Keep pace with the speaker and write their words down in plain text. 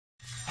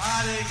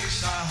Hare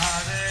Krishna,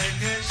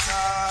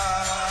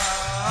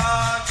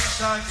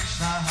 Krishna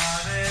Krishna,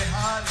 Hare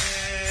Hare,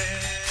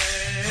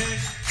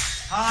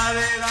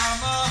 Hare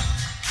Rama,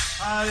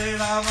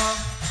 Rama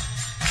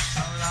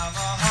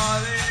Rama,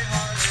 Hare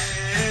Hare.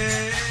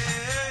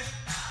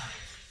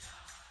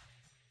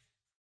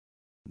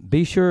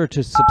 Be sure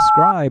to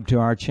subscribe to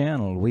our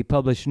channel. We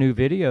publish new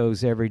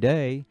videos every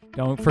day.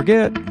 Don't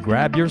forget,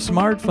 grab your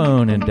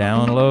smartphone and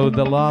download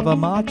the Lava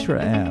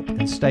Matra app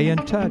and stay in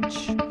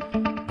touch.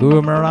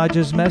 Guru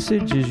Maharaj's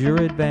message is your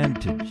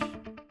advantage.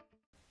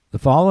 The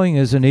following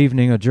is an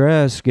evening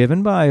address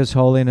given by His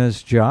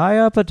Holiness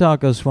Jaya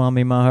Pataka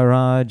Swami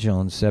Maharaj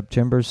on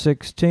September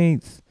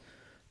 16th,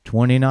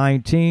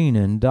 2019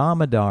 in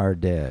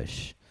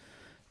Damodardesh.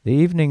 The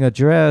evening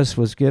address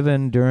was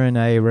given during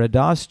a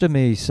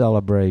Radhastami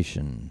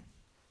celebration.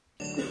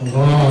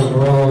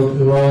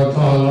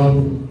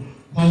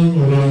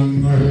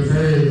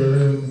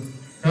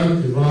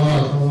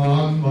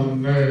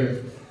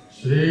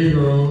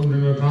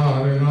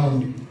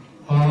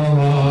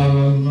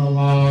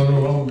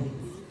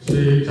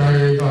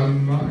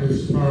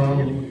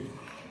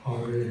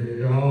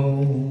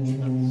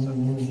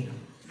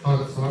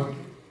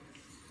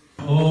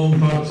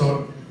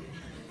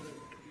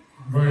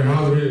 Very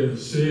happy to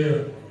see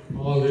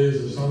all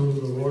these assembled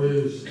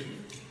devotees.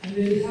 I'm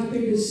very happy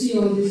to see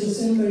all these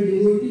assembled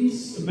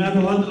devotees. मैं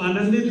बहुत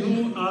आनंदित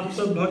हूँ आप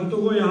सब भक्तों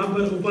को यहाँ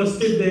पर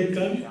उपस्थित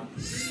देखकर।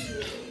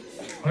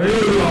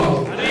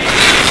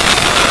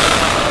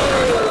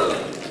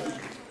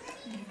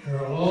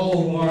 They're all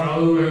more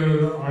elevated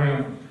than I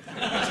am.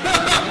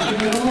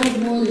 They're all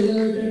more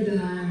elevated than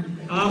I am.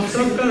 आप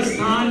सबका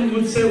स्थान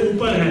मुझसे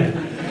ऊपर है।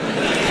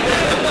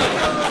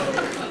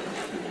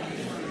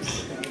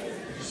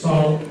 So,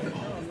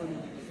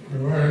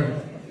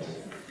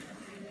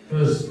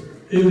 this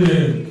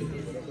evening,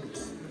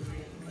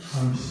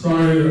 I'm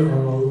sorry I'm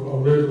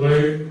a bit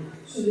late.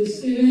 So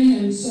this evening,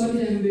 I'm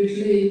sorry I'm a bit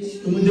late.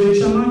 तो मुझे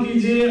क्षमा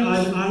कीजिए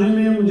आज आने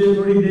में मुझे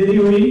थोड़ी देरी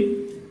हुई।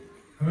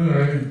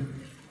 Anyway,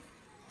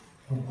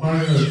 the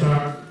point is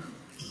that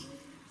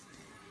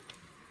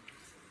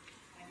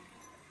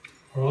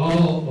we're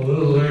all a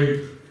little late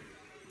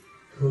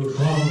to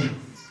come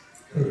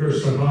to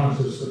Krishna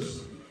consciousness.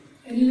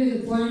 Anyway,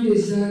 the point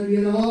is that we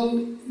are all a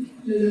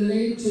little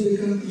late to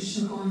become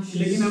Krishna conscious.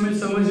 लेकिन हमें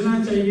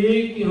समझना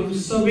चाहिए कि हम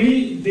सभी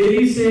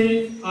देरी से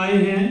आए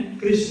हैं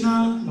कृष्णा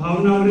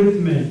भावनामृत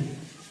में।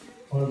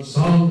 But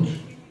some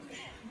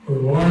who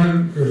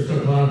learn Krishna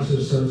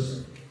consciousness,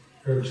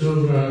 their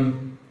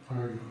children,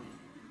 like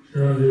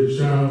Chiranjeev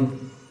Shyam,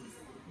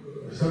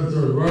 since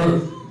their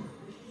birth,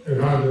 they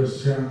had this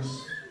chance.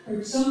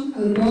 But some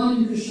are born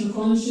in Krishna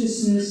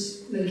consciousness,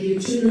 like your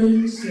children,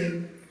 like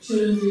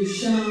Chiranjeev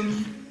Shyam.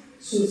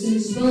 So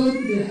since birth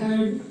they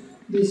had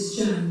this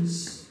chance.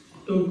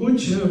 तो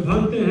कुछ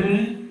भक्त हैं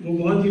वो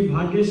बहुत ही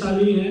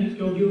भाग्यशाली हैं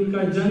क्योंकि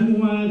उनका जन्म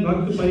हुआ है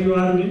भक्त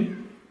परिवार में।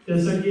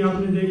 जैसा कि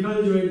आपने देखा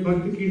जो एक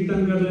भक्त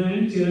कीर्तन कर रहे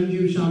हैं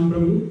चिरंजीव श्याम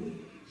प्रभु।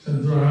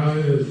 Since we're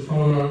having this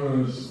program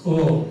in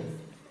school,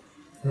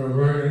 we're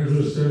very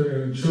interested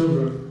in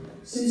children.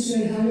 Since we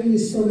are having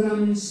this program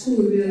in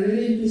school, we are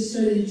very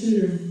interested in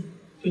children.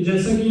 तो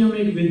जैसा कि हम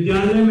एक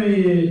विद्यालय में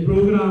ये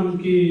प्रोग्राम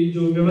की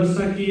जो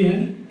व्यवस्था की है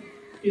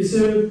इसे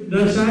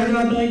दर्शाया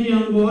जाता है कि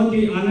हम बहुत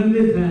ही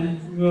आनंदित हैं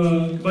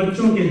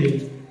बच्चों के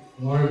लिए।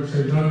 Lord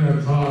Chaitanya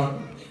taught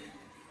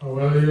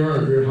whether you're a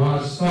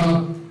grihastha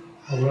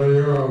or whether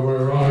you're a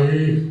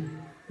vairagi,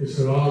 you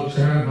should all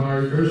chant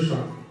Hare Krishna.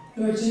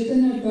 Lord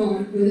Chaitanya taught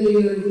whether you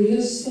are a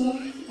grihastha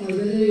or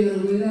whether you are a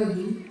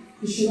vairagi,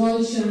 you should all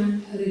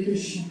chant Hare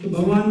Krishna. तो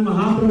भगवान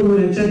महाप्रभु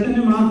ने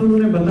चैतन्य महाप्रभु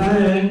ने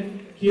बताया है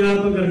कि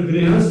आप अगर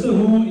गृहस्थ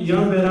हो या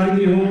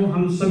वैरागी हो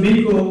हम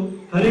सभी को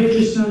हरे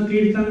कृष्ण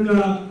कीर्तन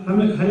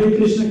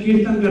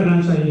करना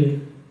चाहिए।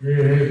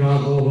 गृहे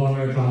ठाको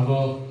बने ठाको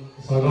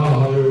सदा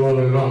हरि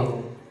बोले ठाको।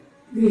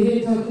 गृहे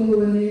ठाको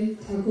बने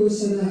ठाको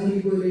सदा हरि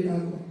बोले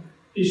ठाको।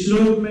 इस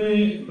श्लोक में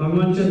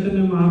भगवान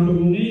चैतन्य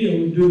महाप्रभु ने यह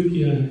उद्योग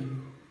किया है।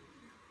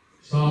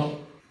 So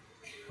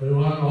we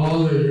want all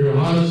the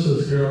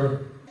grihasthas here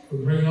to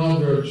bring out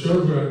their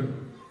children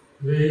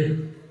to be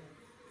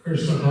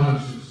Krishna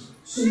conscious.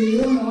 So we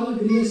want all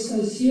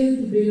grihasthas here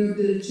to bring up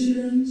their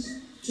children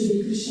to be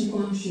Krishna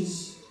conscious.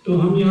 तो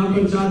हम यहाँ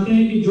पर चाहते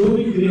हैं कि जो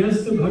भी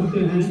गृहस्थ भक्त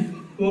हैं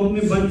वो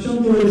अपने बच्चों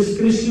को इस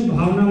कृष्ण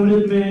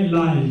भावनामृत में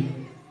लाएं।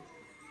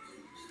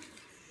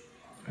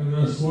 In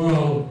this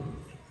world,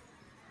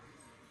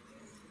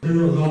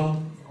 people don't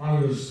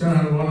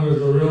understand what is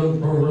the real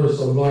purpose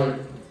of life.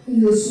 In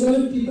this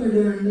world, people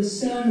don't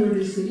understand what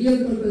is the real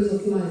purpose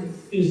of life.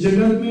 इस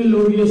जगत में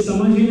लोग ये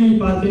समझ ही नहीं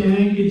पाते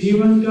हैं कि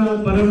जीवन का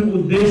परम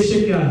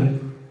उद्देश्य क्या है।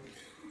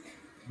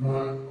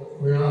 But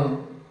we are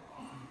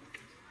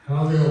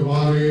having a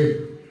body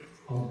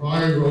of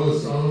 5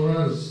 gross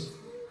elements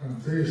and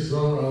 3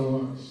 subtle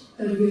elements.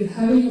 That we are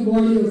having a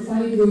body of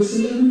 5 gross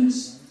elements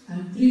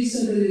and 3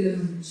 subtle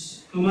elements.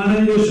 हमारा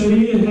जो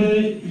शरीर है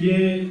ये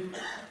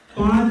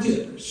 5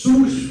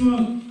 सूक्ष्म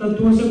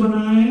तत्वों से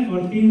बना है और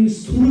 3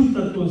 स्थूल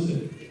तत्वों से।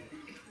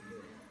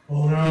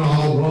 Om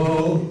Namo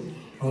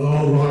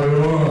Bhagavate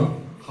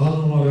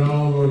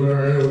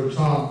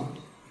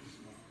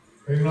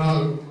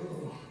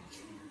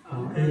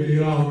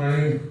लीला में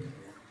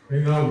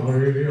बिना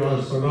भरी लीला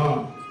सदा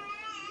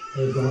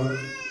ऐसा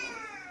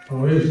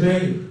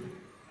everything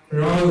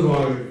beyond the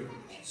body,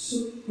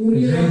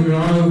 everything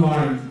beyond the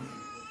mind.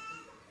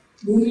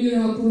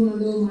 Bhumirapo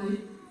nadomai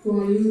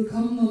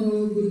vayurkham mano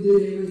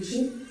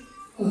buddhirevacha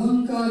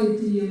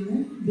ahankaritiyame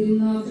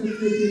binna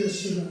prakriti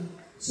rasada.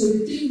 So we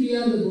think we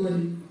are the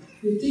body,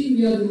 we think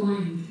we are the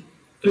mind.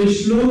 तो इस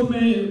श्लोक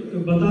में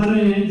बता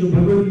रहे हैं जो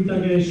भगवद गीता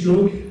का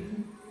श्लोक,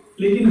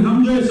 लेकिन हम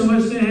जो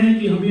समझते हैं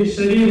कि हम ये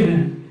शरीर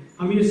हैं,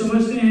 हम ये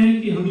समझते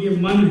हैं कि हम ये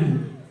मन हैं।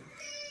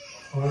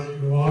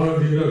 Bhagavad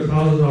Gita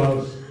tells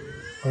us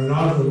we're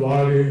not the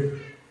body,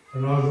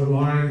 we're not the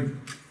mind,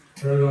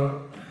 we're the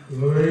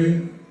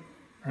living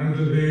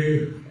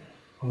entity,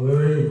 a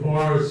living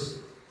force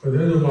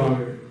within the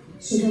body.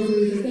 So Bhagavad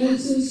Gita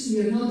tells us we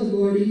are not the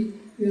body,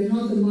 we are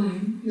not the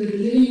mind, we are the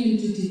living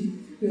entity,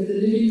 we are the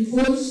living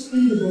force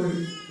in the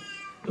body.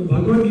 तो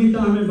भगवद गीता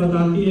हमें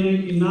बताती है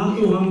कि ना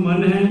तो हम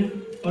मन हैं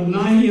और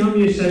ना ही हम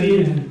ये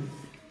शरीर हैं।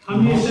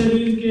 हम ये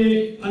शरीर के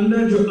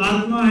अंदर जो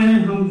आत्मा है,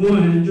 हम वो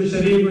हैं जो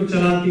शरीर को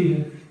चलाती है।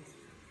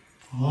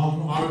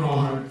 हम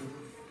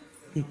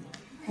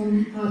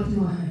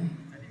आत्मा है।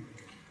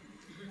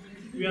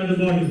 We are the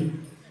body.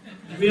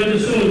 We are the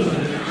soul.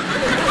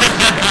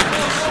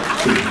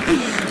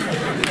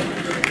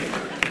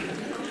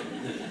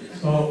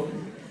 So,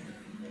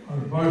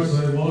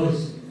 unfortunately,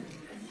 most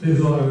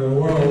people in the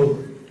world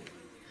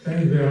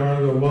think they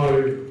are the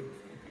body,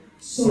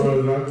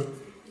 or that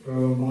they're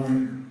the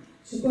mind.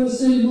 So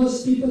personally,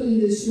 most people in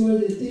this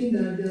world, they think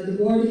that they are the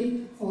body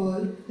or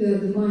they are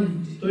the mind.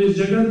 तो इस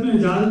जगत में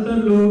ज्यादातर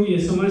लोग ये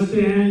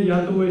समझते हैं या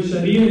तो वो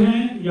शरीर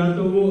हैं या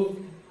तो वो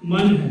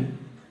मन है।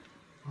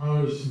 I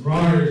was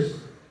surprised.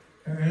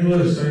 In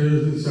English, they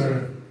usually say,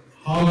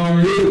 "How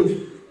are you?"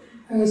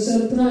 I was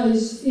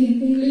surprised. In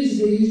English,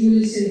 they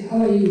usually say,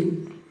 "How are you?"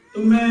 तो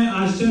मैं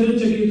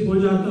आश्चर्यचकित हो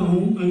जाता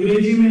हूँ।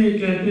 अंग्रेजी में ये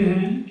कहते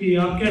हैं कि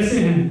आप कैसे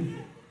हैं।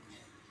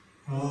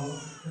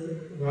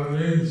 That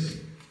means,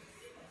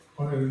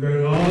 in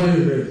Bengali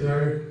they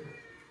say,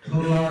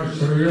 "Tumar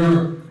sharir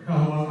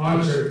kaman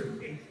ache."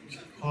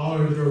 How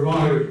is your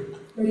body?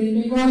 But in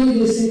Bengali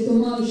they say,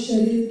 "Tumar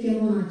sharir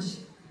keman ache."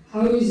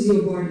 How is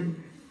your body?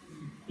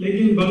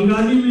 लेकिन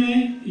बंगाली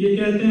में ये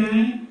कहते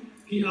हैं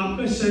कि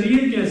आपका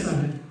शरीर कैसा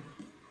है।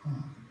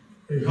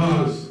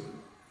 Because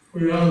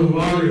we have a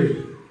body.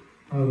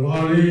 Our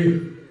body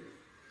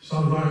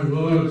sometimes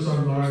good,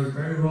 sometimes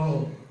painful.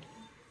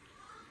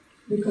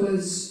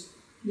 Because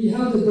we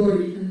have the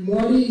body, and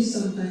body is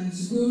sometimes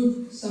good,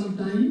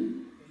 sometimes.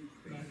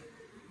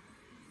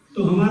 तो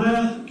हमारा,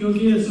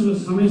 क्योंकि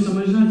हमें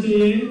समझना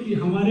चाहिए कि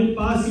हमारे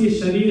पास ये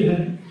शरीर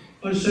है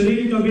और शरीर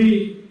कभी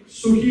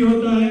सुखी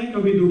होता है,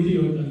 कभी दुखी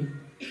होता है।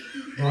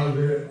 But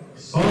the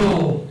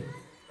soul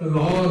is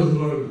always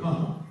good.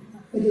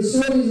 But the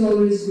soul is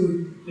always good.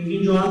 लेकिन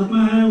जो आत्मा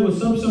है वो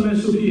सब समय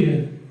सुखी है।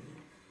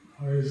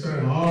 I say,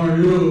 "How are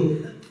you?"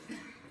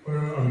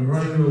 I'm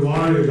running the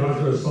body, not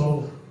the soul.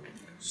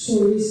 So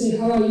we say,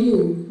 "How are you?"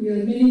 We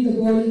are meaning the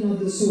body, not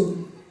the soul.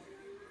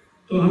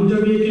 तो हम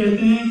जब ये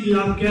कहते हैं कि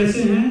आप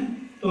कैसे हैं,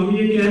 तो हम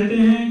ये कहते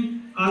हैं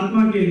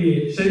आत्मा के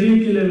लिए,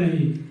 शरीर के लिए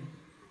नहीं।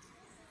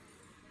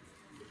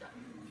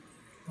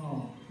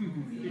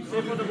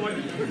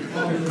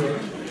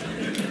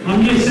 हम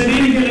ये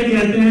शरीर के लिए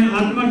कहते हैं,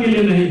 आत्मा के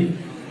लिए नहीं।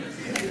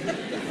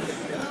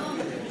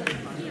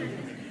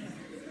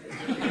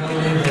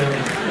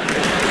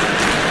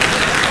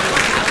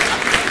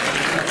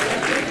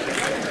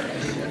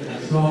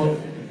 So,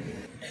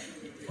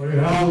 we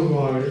have a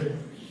body,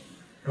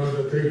 we have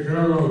to take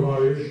care of our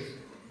body,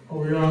 but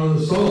we are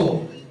the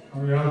soul, and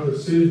we have to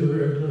see to the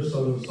interest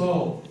of the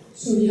soul.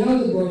 So we have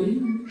the body,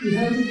 we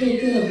have to take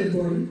care of the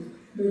body,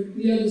 but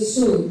we are the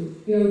soul,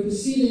 we have to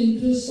see the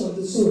interest of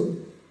the soul.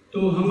 तो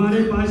हमारे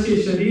पास ये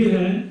शरीर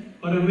है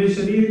और हमें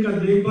शरीर का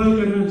देखभाल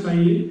करना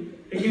चाहिए,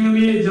 लेकिन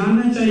हमें ये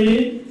जानना चाहिए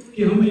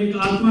कि हम एक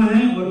आत्मा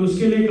हैं और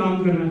उसके लिए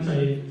काम करना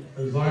चाहिए।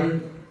 It's like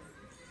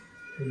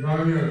you're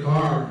driving a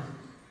car,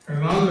 and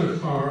not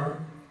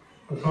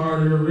a car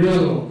you're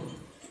real.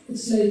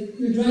 It's like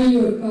you drive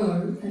your car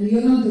and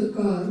you're not the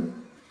car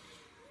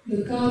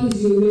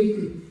is your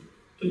vehicle.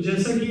 तो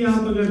जैसा कि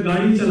आप अगर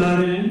गाड़ी चला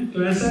रहे हैं, तो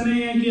ऐसा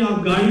नहीं है कि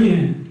आप गाड़ी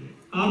हैं,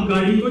 आप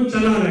गाड़ी को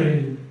चला रहे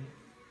हैं।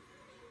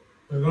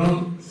 They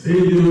don't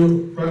feed you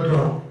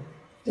petrol.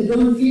 They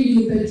don't feed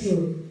you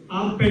petrol.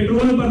 आप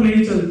पेट्रोल पर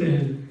नहीं चलते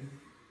हैं।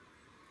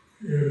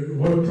 You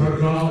put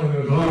petrol in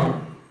the car.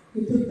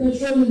 You put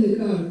petrol in the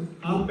car.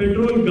 आप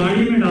पेट्रोल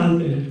गाड़ी में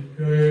डालते हैं।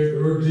 You eat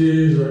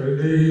rotis or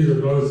idlis or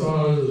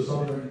dosas or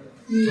something.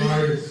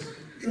 Rice.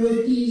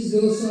 Rotis,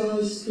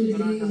 dosas,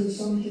 idlis or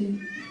something.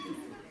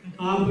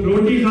 आप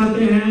रोटी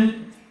खाते हैं,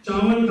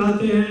 चावल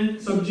खाते हैं,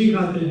 सब्जी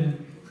खाते हैं,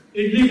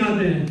 इडली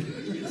खाते हैं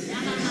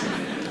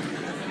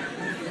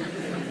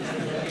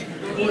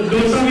और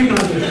डोसा भी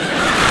खाते हैं।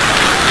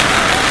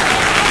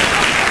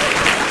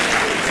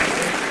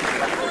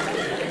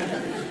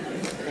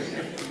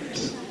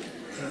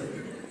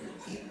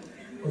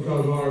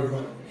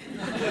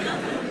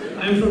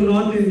 I am from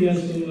North India,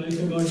 so I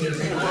forgot this.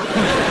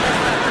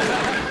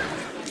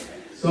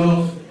 So,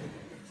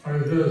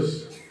 like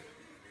this,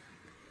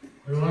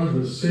 we want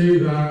to see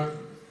that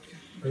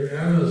we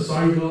end the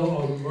cycle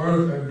of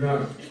birth and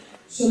death.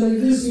 So like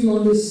this we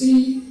want to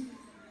see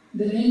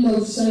the end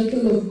of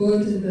cycle of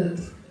birth and death.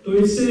 तो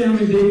इससे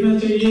हमें देखना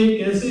चाहिए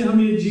कैसे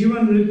हम ये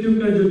जीवन मृत्यु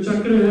का जो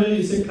चक्र है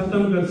इसे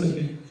खत्म कर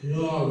सकें।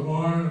 You are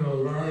born in a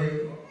very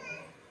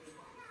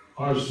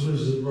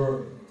auspicious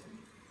birth.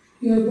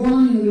 You are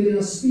born in a very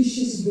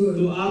auspicious birth.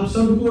 तो आप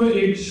सबको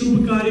एक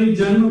शुभकारी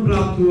जन्म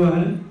प्राप्त हुआ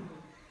है।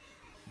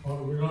 But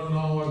we don't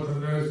know what the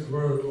next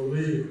birth will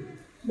be.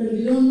 But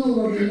we don't know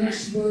what the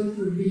next birth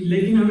will be.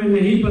 लेकिन हमें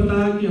नहीं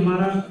पता कि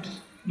हमारा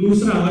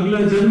दूसरा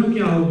अगला जन्म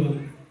क्या होगा।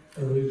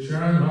 If we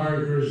chant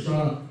Hare Krishna,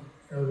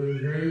 if we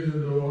engage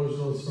in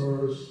devotional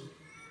service,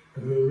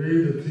 if we read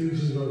the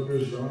teachings of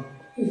Krishna,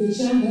 If we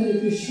chant Hare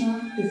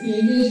Krishna, if we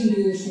engage in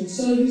devotional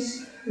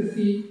service, if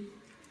we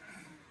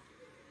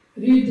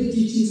read the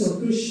teachings of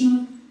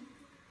Krishna,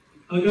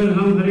 अगर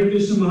हम हरे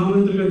कृष्ण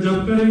महामंत्र का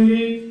जप करेंगे,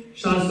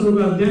 शास्त्रों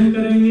का अध्ययन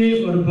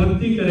करेंगे और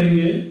भक्ति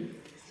करेंगे,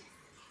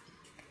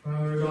 and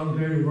we don't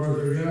take birth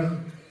again,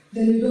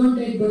 then we don't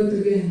take birth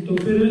again. तो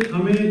फिर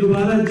हमें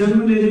दोबारा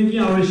जन्म लेने की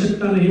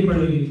आवश्यकता नहीं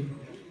पड़ेगी।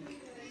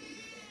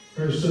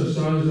 Krishna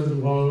says in the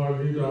Bhagavad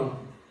Gita,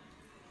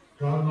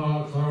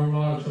 Dhamma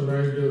karma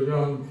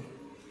chadaidyam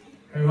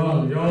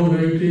evam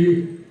yogeti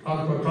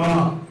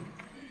tatpata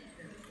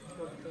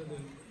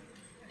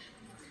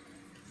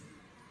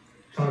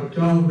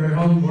satyam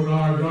deham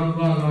punar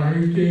janma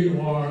nahiti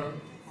or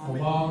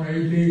amam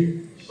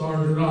eti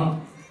sarjuna.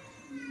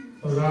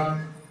 So that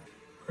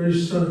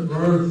Krishna's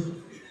birth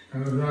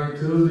and his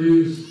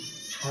activities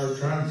are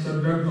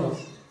transcendental.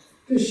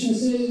 Krishna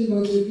says in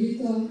Bhagavad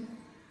Gita,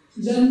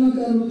 Janma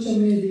karma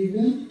chame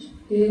divyam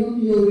evam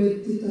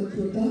yogetti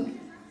tatvata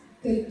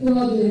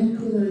tektva deham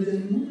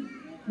punarjanma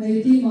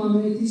naiti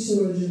mameti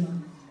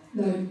sorjana.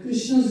 That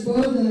Krishna's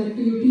birth and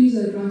activities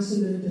are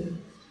transcendental.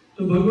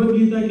 तो भगवद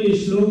गीता के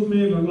श्लोक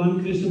में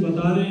भगवान कृष्ण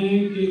बता रहे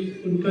हैं कि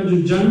उनका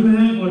जो जन्म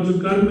है और जो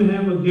कर्म है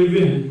वो दिव्य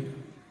है।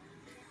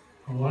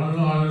 One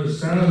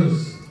understands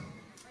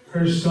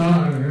Krishna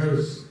and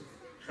his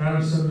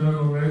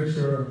transcendental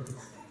nature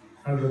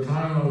at the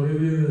time of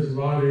leaving this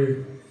body.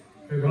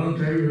 They don't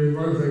take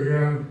rebirth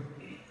again,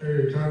 they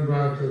return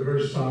back to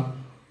Krishna,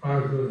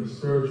 back to the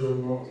spiritual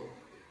world.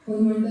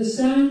 When we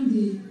understand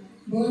the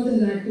birth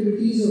and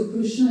activities of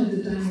Krishna at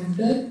the time of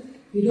death,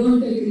 he don't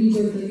take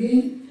rebirth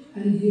again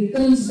and he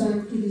returns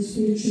back to the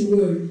spiritual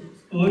world.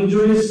 और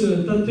जो इस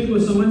तथ्य को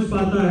समझ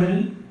पाता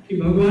है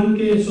कि भगवान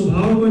के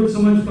स्वभाव को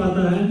समझ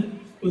पाता है,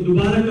 वो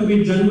दोबारा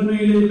कभी जन्म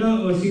नहीं लेता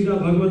और सीधा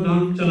भगवत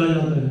धाम चला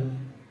जाता है।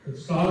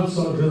 It's not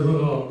so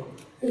difficult.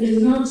 It is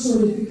not so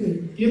difficult.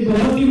 ये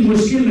बहुत ही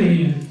मुश्किल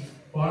नहीं है।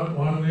 But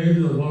one needs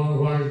a bona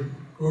fide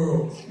guru.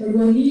 But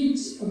one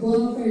needs a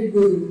bona fide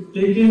guru.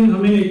 लेकिन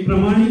हमें एक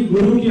प्रमाणिक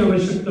गुरु की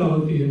आवश्यकता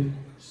होती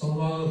है।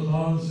 Someone who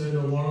comes in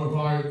a bona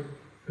fide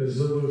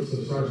disciplic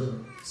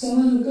succession.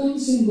 Someone who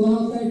comes in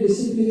bona fide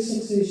disciplic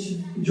succession.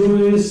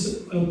 जो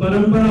इस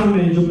परंपरा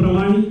में, जो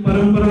प्रमाणिक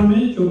परंपरा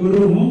में जो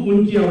गुरु हों,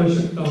 उनकी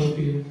आवश्यकता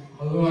होती है।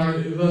 Otherwise,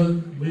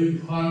 even big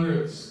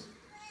pundits,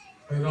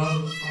 they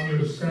don't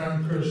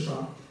understand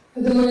Krishna.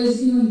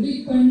 Otherwise, even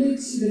big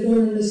pandits, they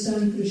don't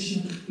understand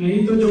Krishna.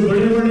 नहीं तो जो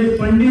बड़े-बड़े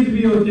पंडित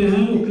भी होते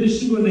हैं, वो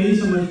कृष्ण को नहीं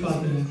समझ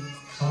पाते हैं।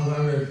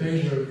 Sometimes they think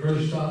that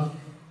Krishna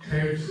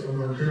takes a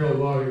material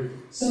body.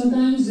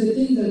 Sometimes they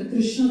think that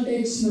Krishna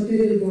takes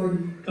material body.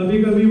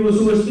 कभी-कभी वो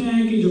सोचते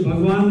हैं कि जो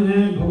भगवान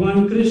हैं,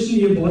 भगवान कृष्ण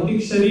ये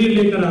भौतिक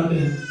शरीर लेकर आते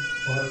हैं।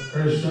 But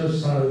Krishna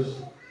says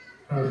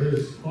that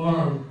his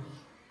form,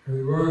 his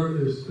word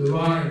is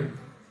divine.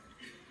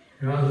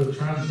 He has a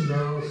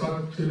transcendental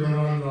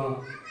Satchidananda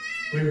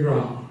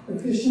Vigraha.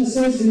 But Krishna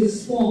says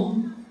his form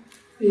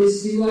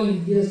is divine.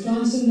 He has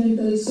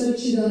transcendental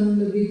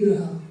Satchidananda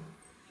Vigraha.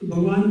 तो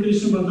भगवान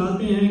कृष्ण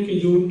बताते हैं कि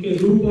जो उनके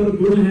रूप और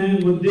गुण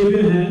हैं वो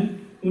दिव्य हैं,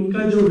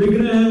 उनका जो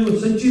विग्रह है वो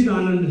सच्चिद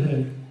आनंद है।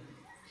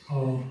 So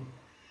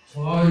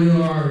while you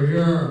are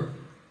here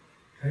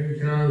taking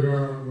care of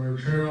your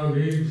material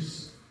needs,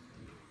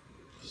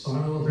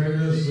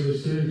 simultaneously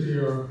see to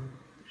your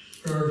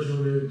spiritual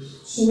needs.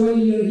 So while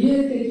you are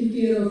here taking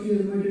care of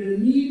your material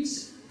needs,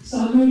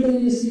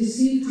 simultaneously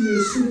see to your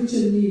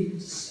spiritual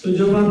needs. तो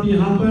जब आप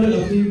यहाँ पर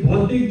अपनी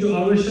भौतिक जो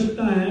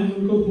आवश्यकता है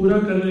उनको पूरा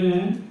कर रहे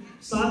हैं,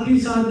 साथ ही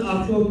साथ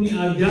आपको अपनी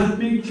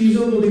आध्यात्मिक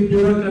चीजों को भी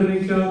पूरा करने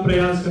का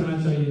प्रयास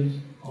करना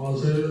चाहिए।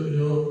 Also,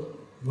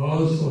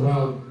 those who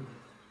have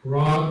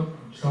brought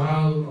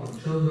child or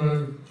children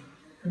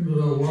into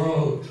the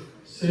world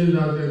see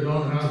that they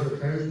don't have to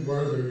take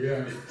birth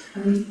again.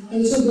 And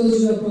also those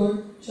who have brought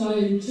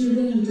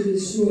children into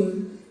this world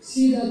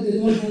see that they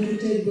don't have to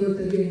take birth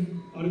again.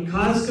 और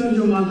खासकर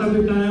जो माता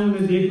पिता हैं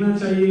उन्हें देखना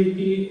चाहिए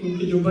कि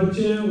उनके जो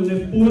बच्चे हैं उन्हें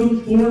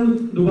पूर्ण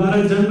दोबारा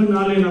जन्म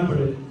ना लेना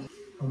पड़े।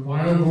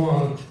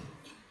 Mayapur,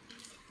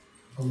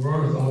 the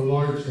birth of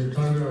Lord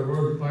Chaitanya,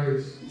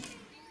 birthplace,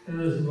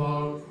 is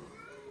about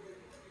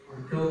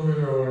a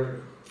kilometer away.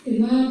 In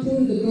Mayapur,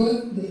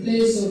 the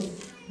place of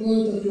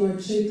birth of Lord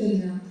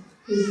Chaitanya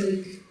is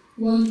like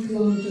 1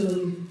 kilometer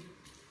away.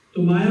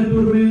 तो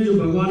मायापुर में जो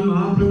भगवान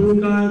महाप्रभु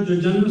का जो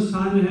जन्म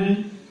स्थान है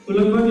वो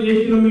लगभग 1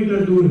 किलोमीटर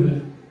दूर है।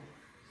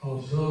 So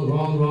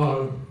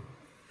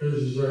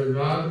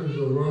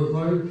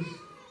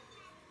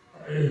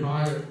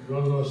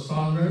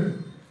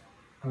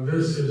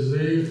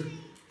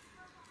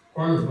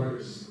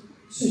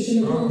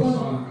Srila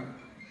Prabhupada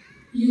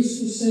used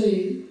to say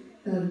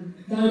that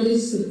that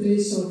is the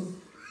place of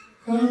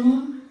karma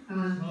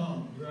and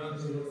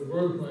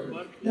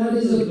that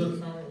is a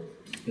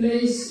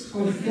place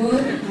of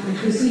birth and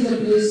this is the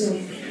place of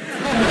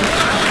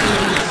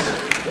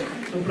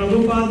तो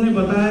प्रभुपाद ने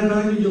बताया था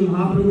कि जो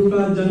महाप्रभु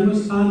का जन्म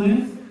स्थान है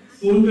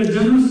वो उनका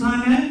जन्म स्थान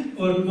है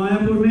और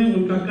मायापुर में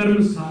उनका कर्म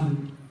स्थान है।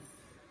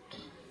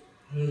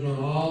 You can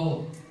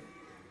all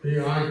be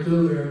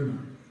active in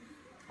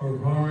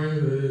performing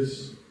these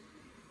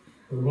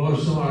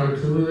devotional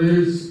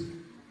activities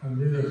and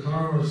be the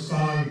karma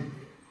sthan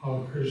of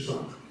Krishna.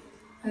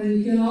 And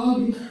you can all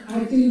be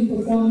active in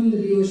performing the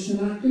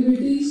devotional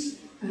activities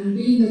and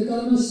be in the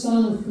karma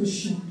sthan of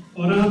Krishna.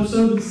 और आप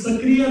सब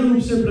सक्रिय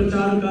रूप से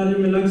प्रचार कार्य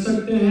में लग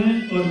सकते हैं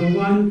और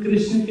भगवान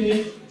कृष्ण के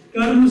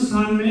कर्म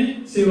स्थान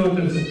में सेवा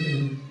कर सकते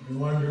हैं। You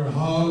want your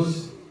house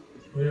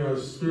to be a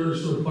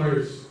spiritual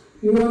place.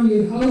 You want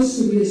your house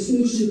to be a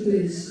spiritual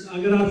place.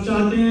 अगर आप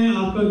चाहते हैं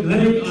आपका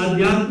घर एक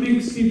आध्यात्मिक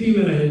स्थिति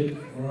में रहे,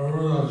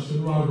 Wherever the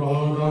Srimad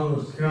Bhagavatam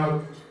is kept,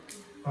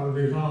 that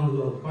becomes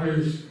a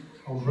place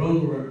of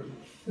pilgrimage.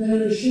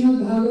 Wherever Srimad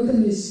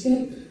Bhagavatam is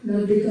kept,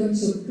 that becomes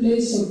a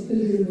place of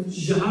pilgrimage.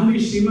 जहाँ भी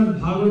श्रीमद्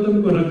भागवतम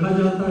को रखा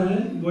जाता है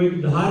वो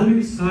एक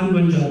धार्मिक स्थान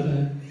बन जाता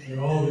है। You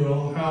all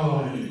have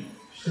a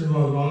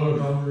Srimad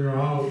Bhagavatam in your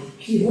house.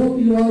 We hope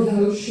you all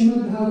have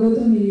Srimad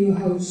Bhagavatam in your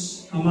house.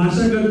 हम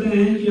आशा करते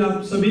हैं कि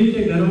आप सभी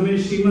के घरों में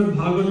श्रीमद्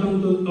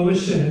भागवतम तो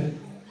अवश्य है।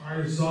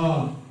 I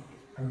saw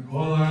in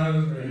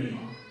Poland and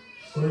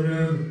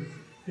Sweden,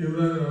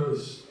 even as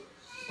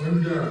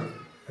winter,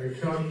 they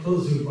kept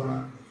tulsi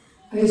plant.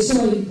 I saw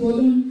in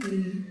Poland,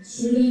 in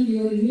Sweden,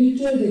 even in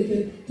winter they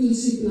kept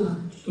tulsi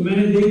plant. तो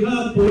मैंने देखा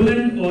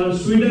पोलैंड और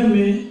स्वीडन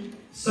में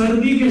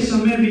सर्दी के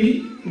समय भी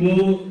वो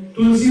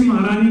तुलसी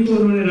महारानी को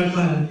उन्होंने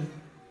रखा है।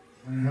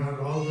 They had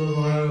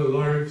ultraviolet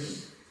lights.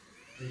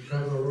 They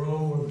kept a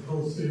room with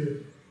tulsi.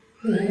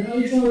 They had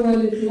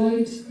ultraviolet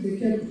light. They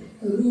kept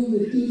a room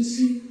with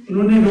tulsi.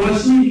 उन्होंने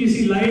रोशनी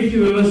किसी लाइट की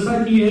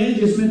व्यवस्था की है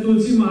जिसमें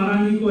तुलसी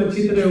महारानी को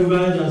अच्छी तरह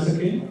उगाया जा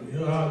सके।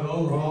 You have no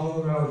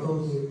problem with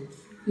tulsi.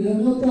 You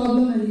have no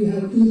problem and you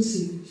have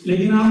tulsi.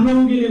 लेकिन आप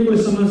लोगों के लिए कोई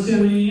समस्या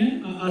नहीं है,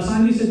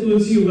 आसानी से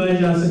तुलसी उगाई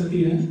जा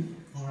सकती है।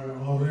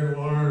 All they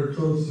water,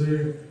 tulsi,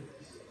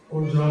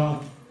 puja,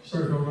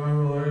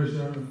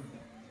 circumambulation,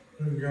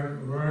 you get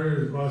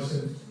various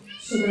blessings.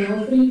 So by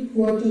offering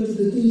water to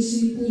the tulsi,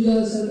 puja,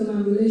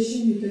 circumambulation,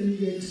 you can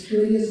get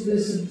various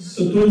blessings.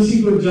 तो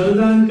तुलसी को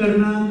जलदान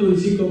करना,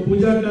 तुलसी को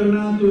पूजा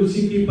करना,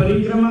 तुलसी की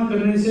परिक्रमा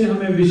करने से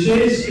हमें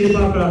विशेष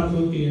कृपा प्राप्त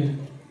होती है।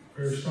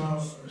 Krishna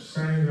is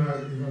saying that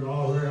you can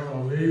offer him a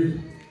leaf,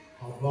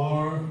 a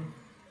flower,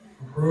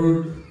 a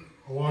fruit,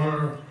 a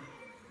water,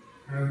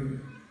 and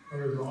if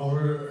it's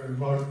offered in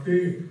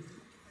bhakti,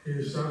 he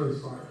is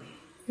satisfied.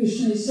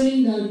 Krishna is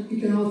saying that you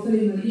can offer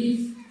him a leaf,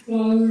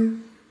 flower,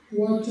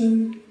 water,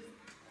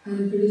 and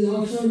if it is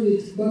offered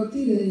with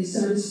bhakti, then he is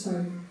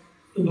satisfied.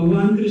 तो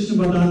भगवान कृष्ण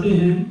बताते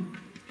हैं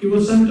कि वो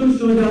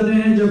संतुष्ट हो जाते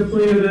हैं जब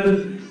कोई अगर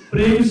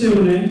प्रेम से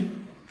उन्हें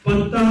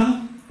पत्ता,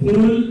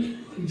 फूल,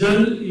 जल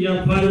या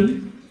फल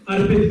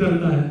अर्पित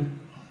करता है।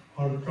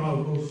 But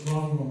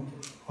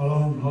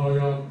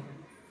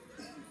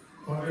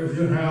if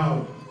you have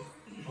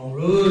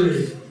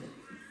ability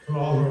to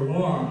offer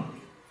more,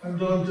 then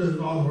don't just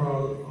offer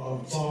a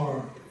flower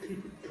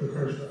to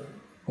Krishna.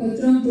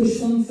 Patram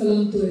pushpam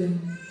phalam toyam.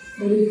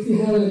 But if you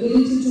have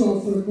ability to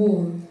offer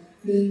more,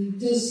 then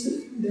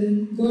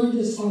don't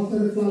just offer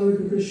a flower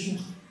to Krishna.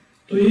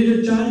 तो ये जो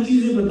 4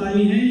 चीजें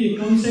बताई हैं ये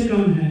कम से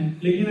कम है,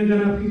 लेकिन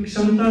अगर आपकी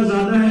क्षमता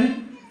ज्यादा है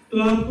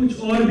तो आप कुछ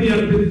और भी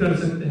अर्पित कर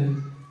सकते हैं।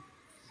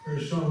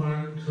 Krishna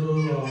went to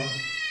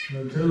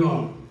Mithila,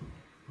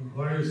 the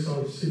place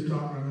of Sita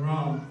and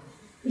Ram.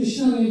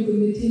 Krishna went to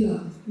Mithila,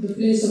 the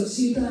place of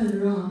Sita and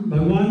Ram.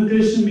 भगवान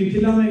कृष्ण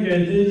मिथिला में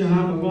गए थे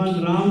जहाँ भगवान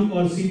राम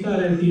और सीता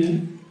रहती हैं।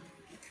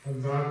 At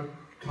that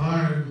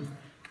time,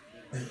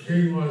 the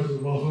king was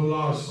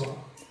Bahulasva.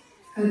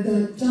 At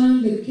that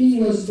time, the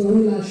king was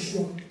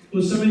Bahulashva.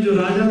 उस समय जो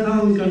राजा था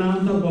उनका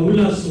नाम था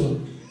Bahulashva.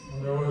 And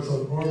there was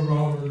a poor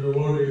Brahmin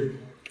devotee,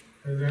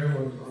 his name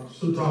was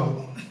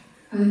Sutapa.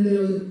 And there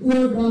was a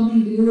poor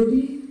Brahmin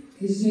devotee,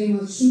 his name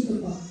was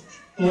Sutapa.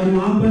 और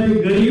वहाँ पर एक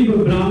गरीब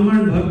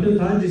ब्राह्मण भक्त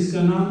था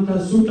जिसका नाम था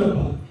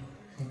सुतपा।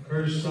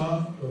 Krishna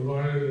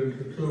divided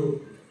into two,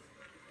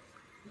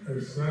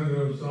 extended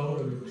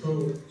himself into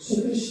two.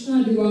 So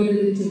Krishna divided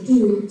into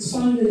two,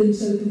 expanded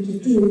himself into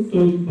two.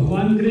 तो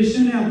भगवान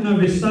कृष्ण ने अपना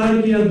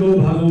विस्तार किया 2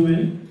 भागों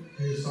में।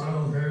 He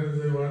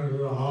simultaneously went to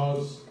the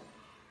house,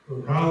 the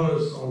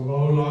palace of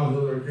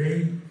Bahulashva the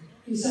king.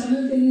 He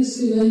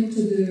simultaneously went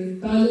to the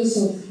palace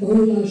of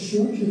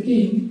Bahulashva the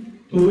king.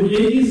 तो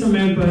एक ही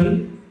समय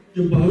पर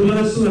जो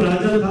बहुलास्व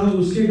राजा था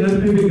उसके घर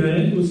में भी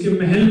गए, उसके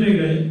महल में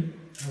गए।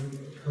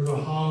 And to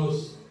the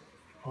house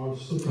of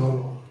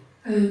Sutapa.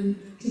 and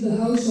to the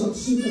house of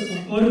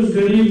Sutapa. और उस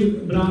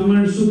गरीब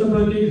ब्राह्मण सुतपा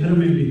के घर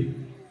में भी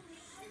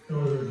He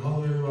was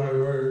accompanied by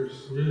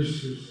various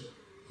rishis.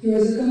 He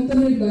was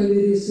accompanied by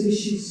various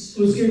rishis.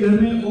 उसके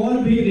घर में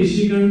और भी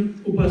ऋषिगण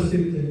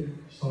उपस्थित थे।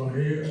 So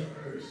he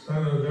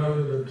extended them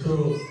into two,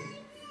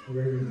 so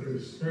they could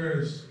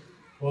experience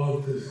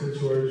both the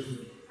situations.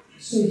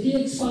 So he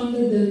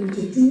expanded them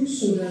into two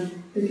so that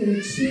they can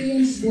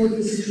experience both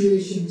the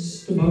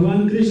situations. तो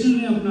भगवान कृष्ण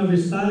ने अपना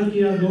विस्तार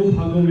किया दो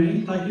भागों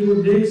में ताकि वो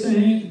देख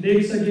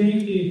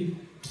सकें कि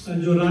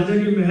जो राजा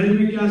के महल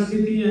में क्या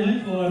स्थिति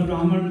है और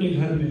ब्राह्मण के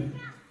घर में।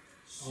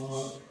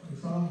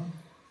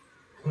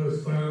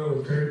 This plan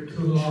will take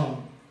too long,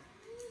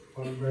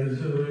 but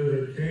basically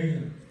the king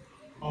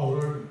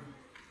offered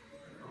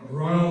a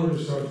royal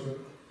reception.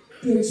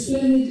 To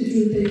explain it, it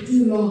will take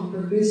too long,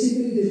 but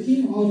basically the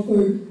king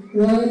offered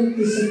royal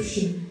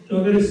reception. तो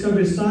अगर इसका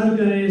विस्तार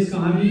करें इस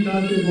कहानी का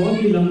तो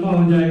बहुत ही लंबा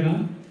हो जाएगा,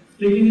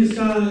 लेकिन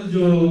इसका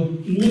जो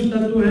मूल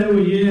तत्व है वो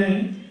ये है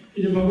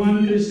कि जब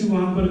भगवान कृष्ण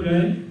वहाँ पर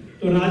गए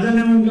तो राजा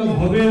ने उनका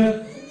भव्य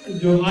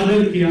जो आदर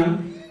किया।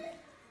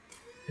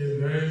 The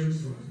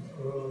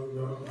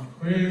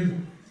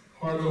queen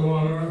poured the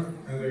water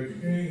and the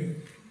king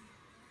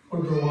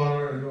put the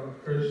water in the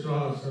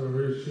Krishna's and the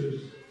rishis,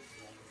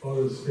 so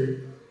to speak.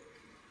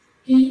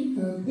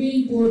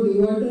 Queen poured the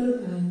water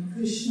and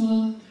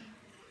Krishna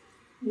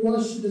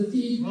washed the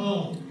feet.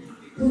 No.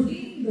 Put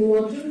the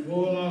water.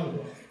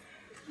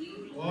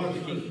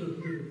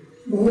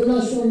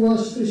 Bahulashva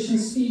washed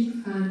Krishna's feet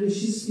and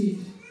Rishi's feet.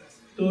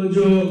 तो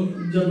जो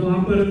जब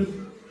वहाँ पर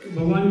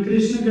भगवान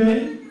कृष्ण गए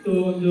तो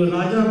जो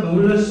राजा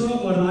बहुलस्व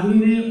और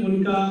रानी ने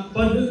उनका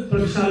पद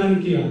प्रक्षालन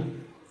किया।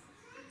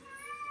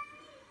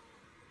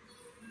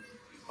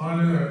 And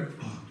then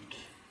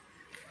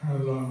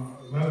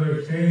the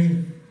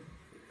king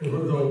put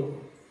the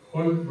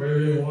hot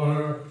bathing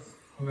water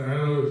on the head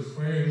of his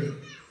queen,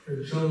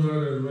 the children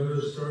and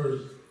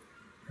ministers,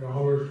 and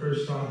offered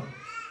Krishna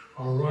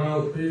a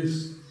royal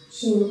feast.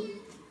 So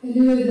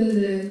anyway, then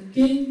the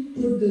king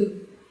put the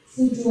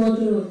foot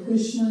water of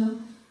Krishna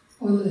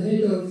on the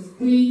head of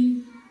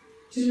queen,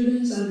 children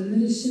and the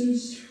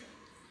ministers,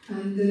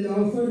 and then they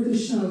offered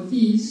Krishna a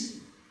feast.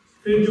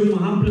 फिर जो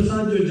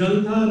महाप्रसाद जो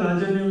जल था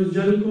राजा ने उस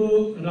जल को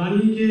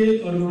रानी के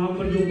और वहाँ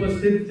पर जो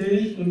उपस्थित थे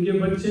उनके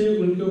बच्चे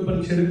उनके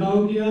ऊपर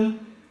छिड़काव किया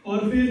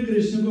और फिर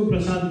कृष्ण को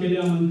प्रसाद के लिए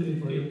आमंत्रित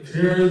किया।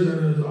 Tears in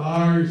his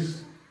eyes,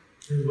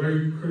 he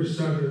begged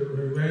Krishna to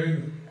remain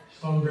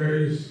some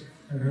days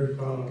in his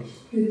palace.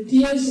 With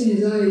tears in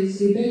his eyes,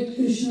 he begged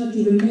Krishna to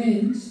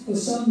remain for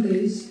some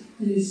days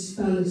in his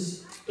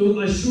palace. तो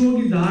अश्रुओं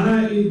की धारा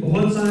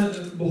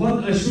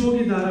बहुत अश्रुओं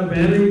की धारा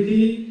बह रही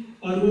थी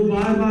और वो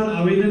बार बार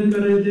आवेदन कर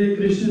रहे थे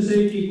कृष्ण से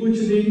कि कुछ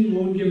दिन वो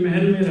उनके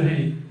महल में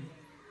रहें।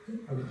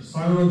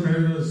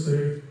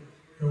 Simultaneously,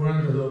 he went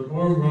to the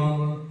poor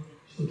Brahman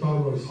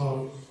Sutapa's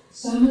house.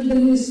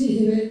 Simultaneously,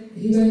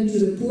 he went to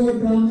the poor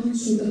Brahman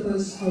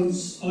Sutapa's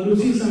house. और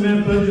उसी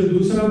समय पर जो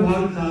दूसरा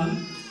भाग था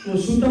वो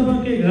सुतपा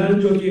के घर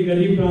जो कि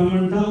गरीब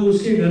ब्राह्मण था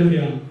उसके घर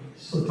गया।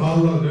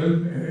 Sutapa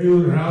didn't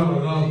even have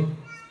enough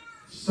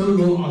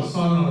simple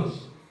asanas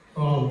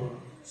to offer.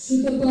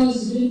 Sutapas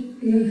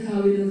didn't even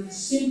have enough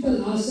simple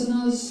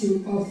asanas to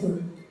offer.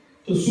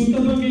 तो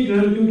सुतपा के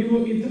घर क्योंकि वो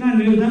इतना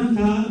निर्धन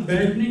था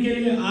बैठने के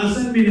लिए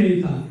आसन भी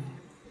नहीं था।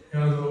 He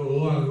had to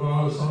go and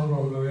borrow some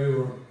from the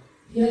neighbor.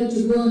 He had to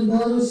go and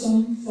borrow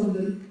some from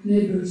the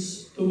neighbors.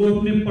 तो वो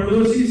अपने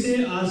पड़ोसी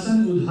से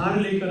आसन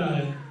उधार लेकर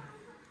आया।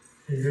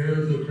 He gave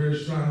to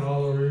Krishna and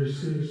all the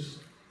rishis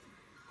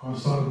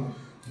asanas.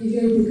 He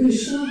gave to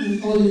Krishna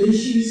and all the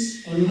rishis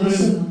और उन्होंने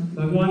asana.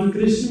 भगवान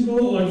कृष्ण को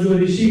और जो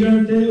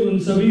ऋषिगण थे उन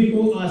सभी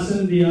को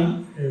आसन दिया।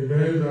 He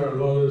bathed their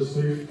lotus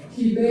feet.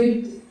 He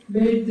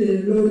bathed the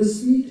lotus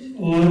feet.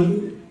 और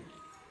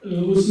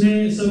उसने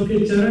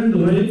सबके चरण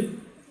धोए।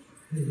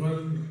 He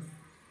couldn't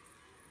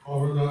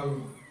offer them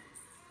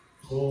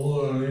gold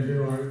or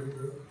anything like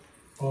that.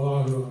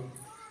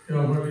 He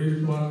offered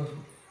each one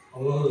a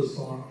lotus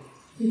flower.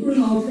 He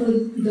couldn't offer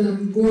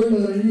them gold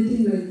or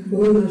anything like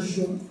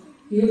Bahulashva.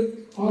 He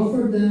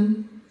offered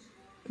them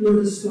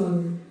lotus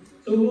flower.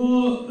 तो वो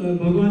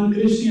भगवान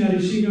कृष्ण या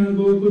ऋषिगण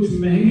को कुछ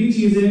महंगी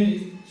चीजें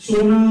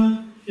सोना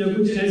या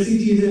कुछ ऐसी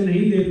चीजें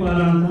नहीं दे पा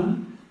रहा था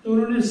तो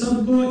उन्होंने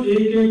सबको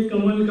एक एक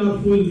कमल का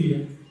फूल दिया।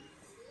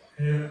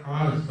 He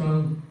asked them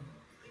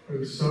to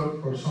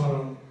accept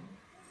prasadam.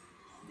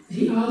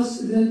 He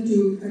asked them to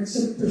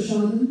accept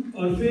prasadam.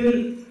 और फिर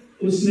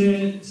उसने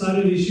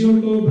सारे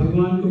ऋषियों को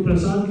भगवान को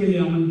प्रसाद के लिए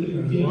आमंत्रित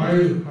His किया।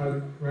 wife had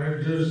made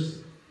just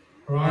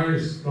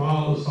rice,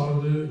 dal,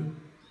 sabji,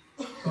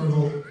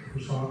 simple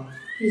prasad.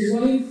 His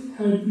wife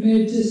had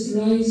made just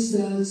rice,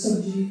 dal,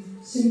 sabji,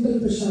 simple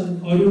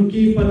prasadam. और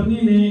उनकी पत्नी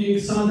ने एक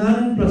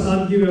साधारण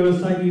प्रसाद की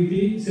व्यवस्था की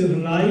थी, सिर्फ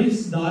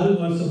राइस, दाल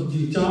और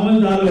सब्जी,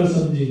 चावल, दाल और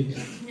सब्जी।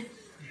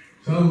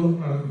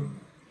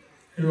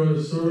 He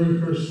was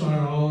serving Krishna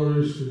and all the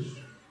rishis.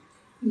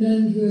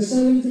 Then he was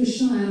serving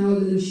Krishna and all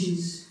the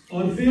rishis.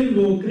 और फिर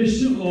वो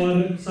कृष्ण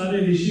और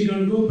सारे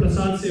ऋषिगण को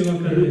प्रसाद सेवा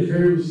कर रहे He थे।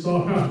 became so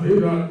happy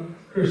that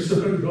Krishna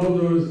had come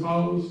to his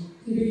house.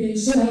 He became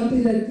so happy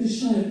that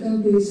Krishna had come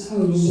to his वो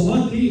house.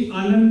 बहुत ही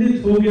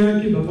आनंदित हो गया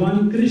कि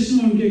भगवान कृष्ण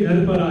उनके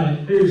घर पर आए।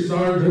 He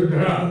started to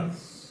dance.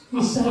 He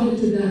started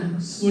to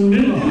dance. वो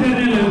नृत्य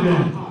करने लग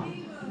गए।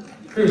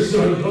 Krishna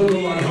had come to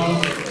my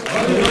house.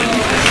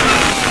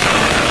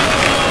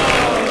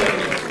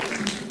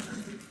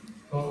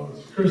 So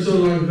Krishna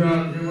like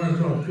that, he went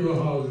to a few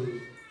houses.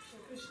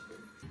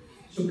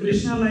 So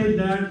Krishna like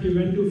that, he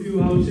went to few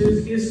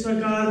houses. इस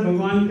प्रकार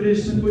भगवान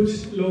कृष्ण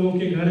कुछ लोगों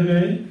के घर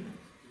गए।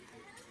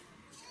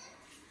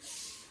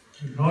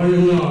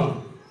 Kayula,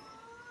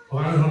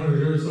 500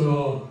 years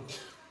ago,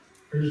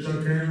 Krishna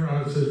came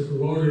as his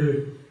devotee,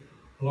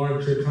 Lord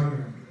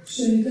Chaitanya.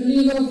 So in Kali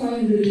Yuga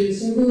 500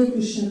 years ago,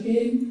 Krishna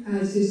came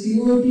as his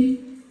devotee,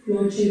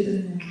 Lord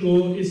Chaitanya. तो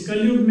इस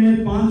कलयुग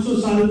में 500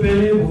 साल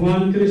पहले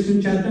भगवान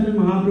कृष्ण चैतन्य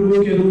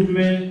महाप्रभु के रूप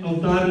में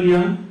अवतार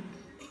लिया।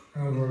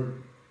 And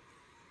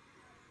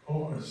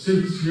for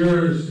 6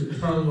 years he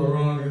traveled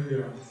around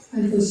India.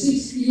 And for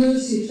 6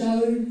 years he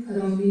traveled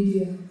around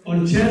India. और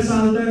 6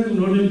 साल तक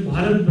उन्होंने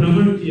भारत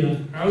भ्रमण किया।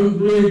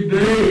 Every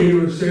day he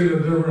would stay in a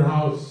different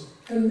house.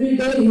 Every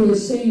day he was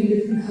staying in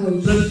different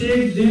house.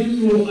 प्रत्येक दिन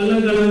वो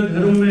अलग-अलग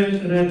घरों में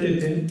रहते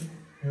थे।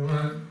 He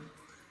went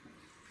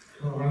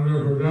to Andhra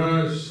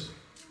Pradesh,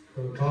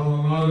 to Tamil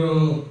Nadu,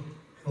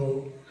 to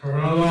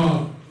Kerala,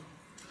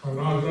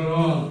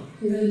 Karnataka.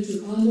 He went to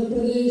Andhra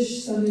Pradesh,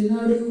 Tamil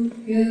Nadu,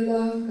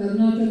 Kerala,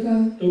 Karnataka.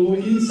 तो वो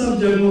इन सब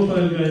जगहों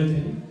पर गए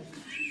थे।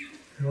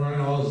 He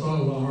went also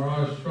to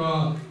Maharashtra,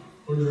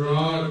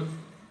 Gujarat.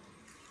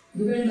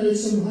 He went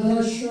also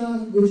Maharashtra,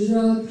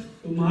 Gujarat.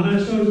 तो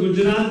महाराष्ट्र और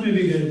गुजरात में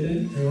भी गए थे।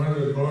 He went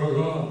to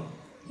Dwarka.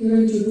 He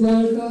went to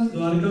Dwarka.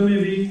 Dwarka में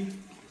भी।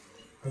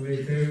 And he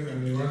came and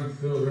he went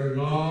through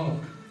Bengal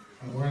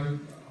and went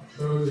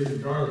through the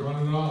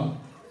Jharkhand,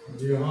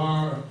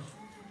 Bihar,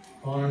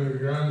 following the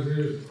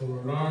Ganges to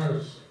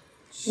Banaras.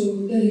 So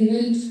then he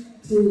went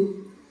through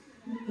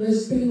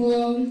West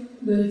Bengal,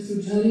 went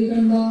through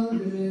Jharkhand,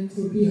 then went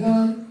through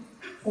Bihar,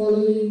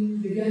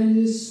 following the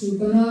Ganges to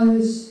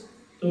Banaras.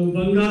 तो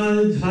बंगाल,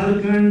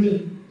 झारखंड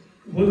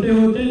होते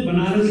होते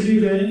बनारस भी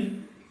गए।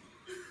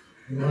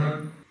 He went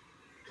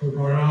to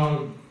Prayag.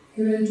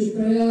 He went to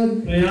Prayag.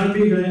 Prayag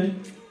भी गए।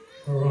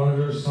 To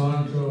Rajasthan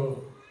to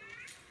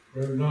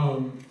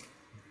Vrindavan.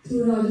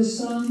 Through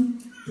Rajasthan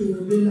to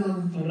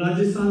Vrindavan. और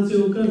राजस्थान से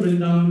होकर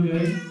वृंदावन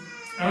गए।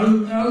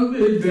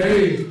 Every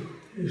day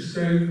he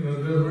stayed in a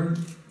different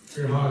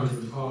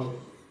Grihastha's house.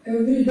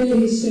 Every day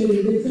he stayed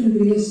in different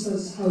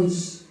Grihastha's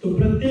house. तो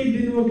प्रत्येक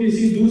दिन वो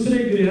किसी दूसरे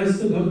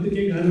गृहस्थ भक्त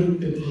के घर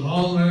रुकते थे।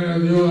 How many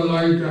of you would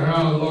like to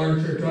have Lord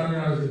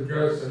Chaitanya as a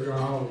guest at your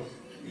house?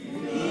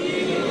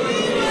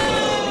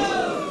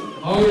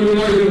 How would you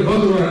like to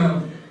come to him?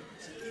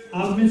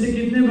 आप में से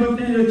कितने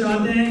भक्त हैं जो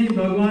चाहते हैं कि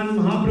भगवान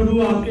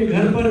महाप्रभु आपके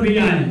घर पर भी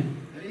आएं?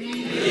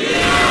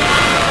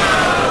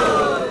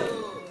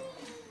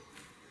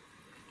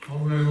 How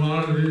many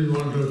Matatis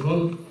want to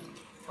cook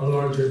for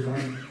Lord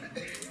Chaitanya?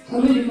 How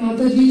many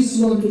Matajis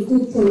want to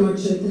cook for Lord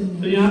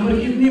Chaitanya? तो यहाँ पर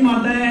कितनी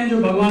माताएं हैं जो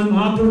भगवान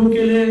महाप्रभु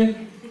के लिए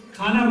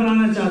खाना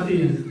बनाना चाहती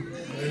हैं?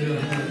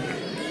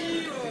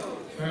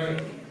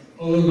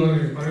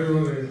 Oladwani,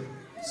 Haridwani.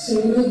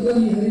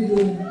 Oladwani,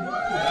 Haridwani.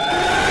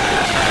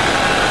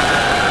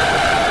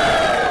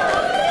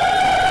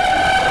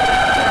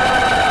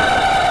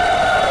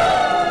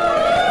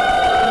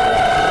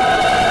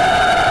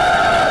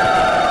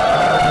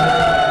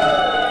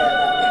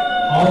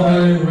 How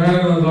many men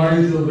would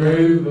like to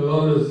bathe the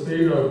lotus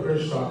feet of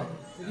Krishna?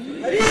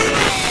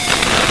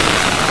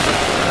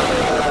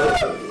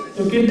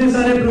 तो कितने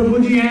सारे प्रभु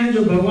जी हैं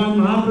जो भगवान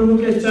महाप्रभु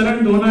के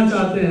चरण धोना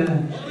चाहते हैं?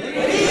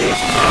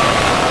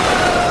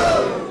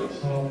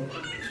 So,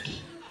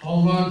 how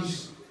much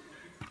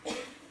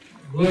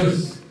bliss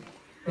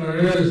there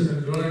is in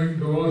doing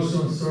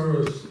devotional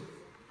service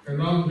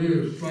cannot be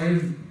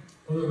explained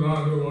to the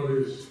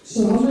non-devotees.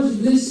 So how much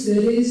bliss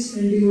there is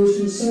in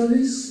devotional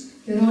service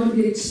cannot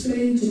be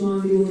explained to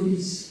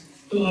non-devotees.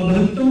 तो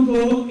अभक्तों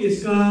को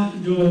इसका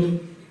जो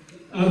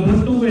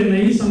अभक्तों को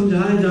नहीं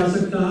समझाया जा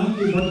सकता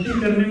कि भक्ति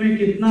करने में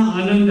कितना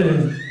आनंद है।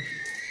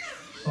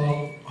 So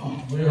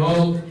we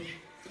hope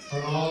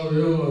that all of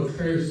you will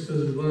taste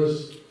this bliss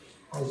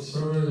of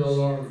serving the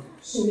Lord.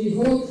 So we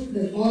hope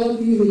that all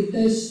of you will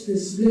taste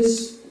this bliss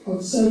of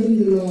serving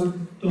the Lord.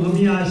 तो हम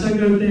ये आशा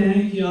करते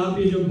हैं कि आप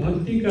ये जो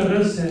भक्ति का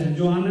रस है,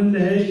 जो आनंद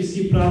है,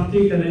 इसकी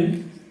प्राप्ति करें।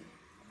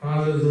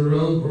 That is the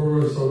real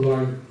purpose of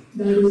life.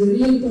 That is the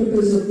real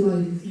purpose of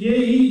life. ये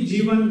ही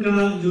जीवन का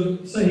जो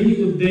सही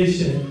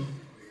उद्देश्य है।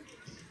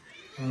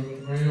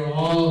 May you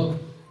all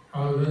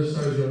have this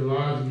as your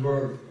last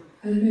birth.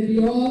 And maybe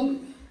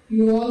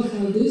you all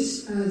have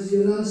this as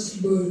your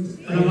last birth.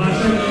 हम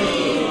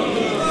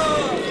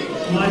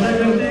आशा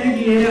करते हैं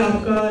कि ये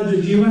आपका जो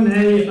जीवन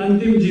है ये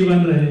अंतिम जीवन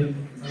रहे।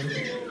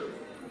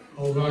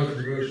 Go back to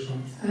Krishna.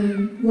 And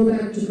go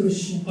back to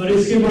Krishna. और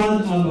इसके बाद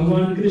आप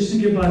भगवान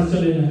कृष्ण के पास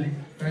चले जाएं।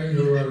 Thank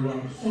you very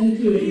much. Thank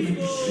you very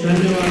much.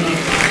 धन्यवाद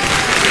आपका।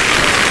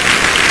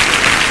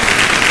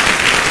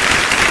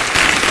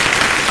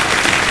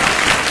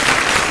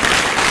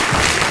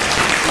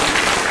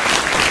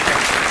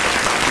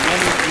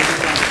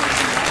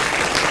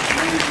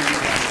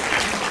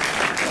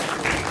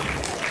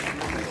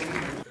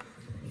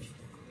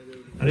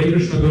 Hare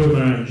Krishna Guru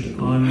Maharaj,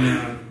 on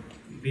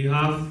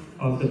behalf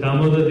of the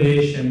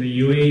Damodardesh and the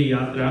UAE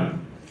Yatra,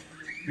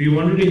 we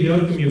wanted to hear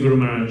from you, Guru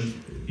Maharaj.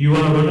 You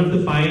are one of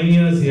the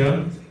pioneers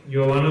here.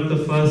 You are one of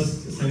the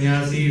first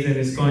sannyasis and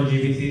ISKCON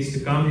GBCs to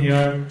come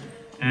here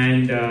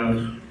and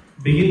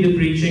begin the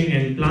preaching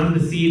and plant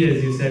the seed,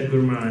 as you said,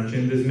 Guru Maharaj,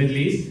 in this Middle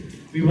East.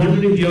 We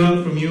wanted to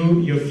hear from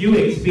you your few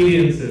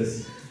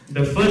experiences.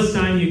 The first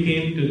time you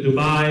came to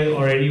Dubai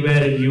or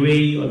anywhere in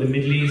UAE or the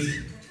Middle East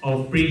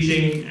of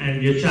preaching,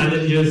 and your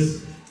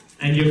challenges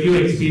and your few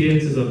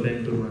experiences of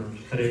them, Guru Maharaj.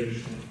 Hare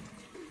Krishna.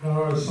 There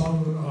are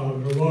some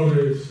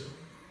devotees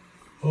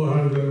who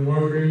have been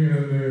working in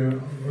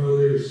the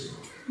Middle East.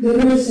 There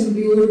were some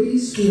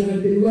devotees who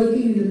had been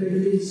working in the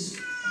Middle East.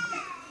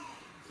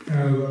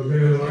 And they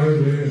invited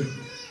me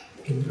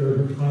to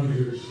different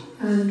countries.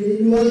 And they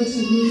invited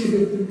me to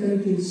different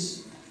countries.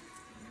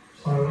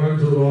 So I went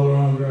to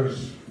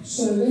Damodardesh.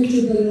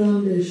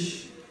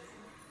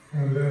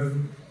 And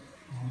then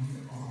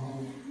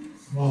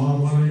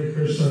Mahamani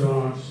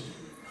Krishnadas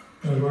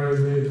invited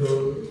me to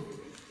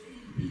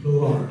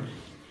Dubai.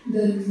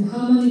 Then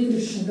Mahamani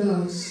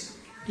Krishnadas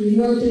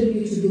invited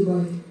me to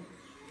Dubai.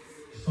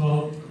 So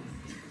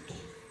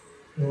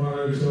we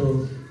wanted to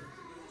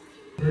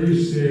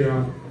increase the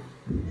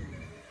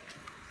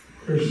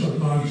Krishna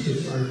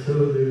conscious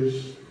activities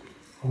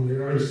of the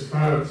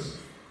expats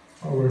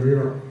over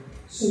here.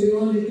 So we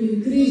wanted to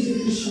increase the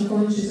Krishna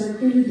conscious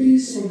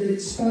activities of the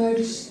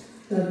expats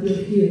that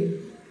were here.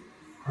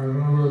 I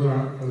remember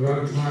that at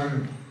that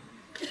time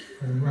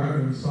I met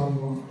in some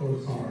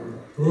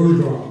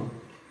Gurudwara.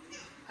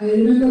 I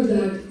remember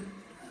that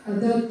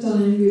at that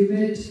time we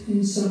met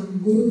in some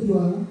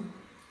Gurudwara.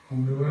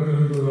 And we went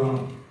into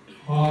the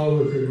hall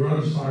with the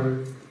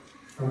grandside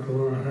at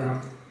the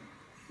hat.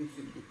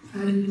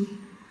 And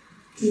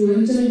to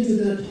enter into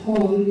that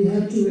hall, we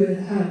had to wear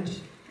a hat.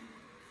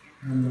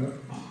 And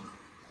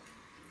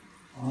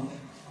I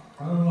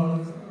don't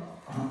know,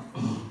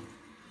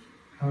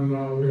 and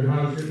we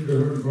had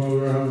different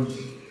programs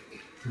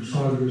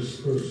beside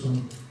this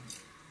person.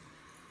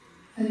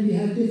 And we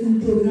had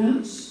different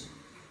programs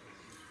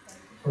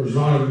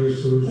Prasad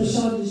distribution.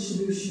 Prasad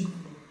distribution.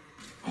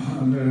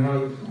 And they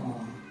had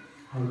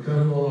a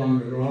temple on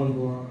the ground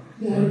floor.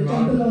 They had a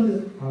temple on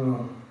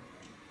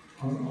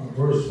the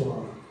first floor.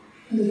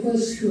 On the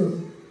first floor.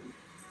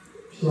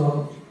 So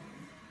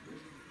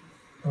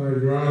I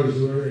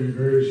gradually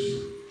increased.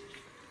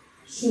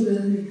 So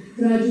then it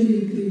gradually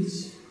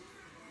increased.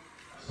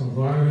 So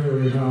finally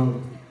we have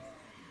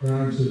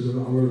branches in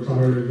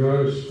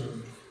Damodardesh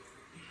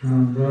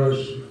and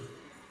Shamdesh,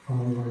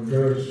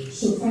 Damodardesh.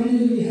 So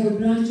finally we have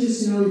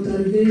branches in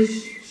Damodardesh,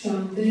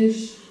 Shamdesh,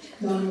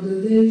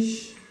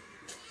 Damodardesh.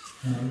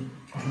 And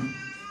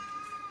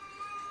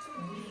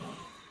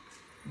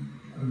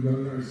then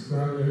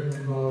expanding,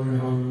 now we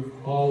have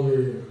all the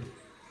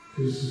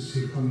GCC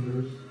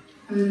countries.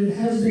 And it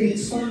has been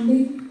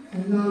expanding,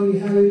 and now we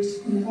have it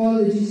in all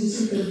the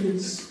GCC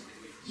countries.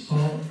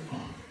 So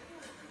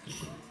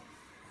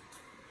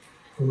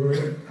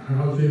we're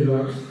happy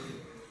that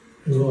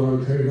people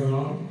have taken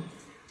up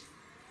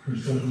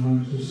Krishna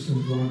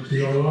consciousness Bhakti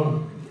Yoga,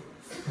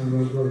 and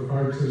that we're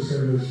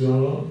practicing this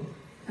yoga.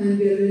 And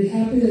we are very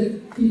happy that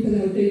people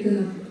have taken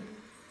up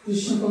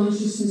Krishna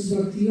consciousness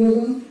Bhakti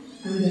Yoga,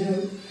 and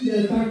they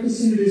are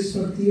practicing this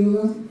Bhakti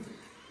Yoga.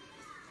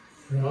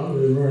 We have to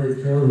be very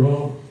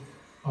careful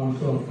not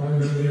to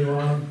offend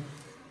anyone,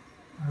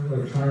 and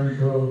we're trying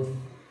to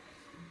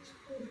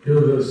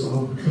give this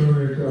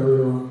opportunity to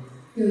everyone.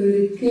 We are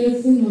very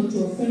careful not to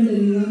offend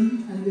anyone,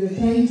 and we are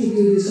trying to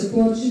give this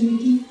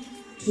opportunity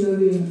to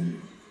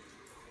everyone.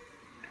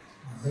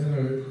 I think I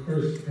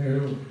first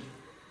came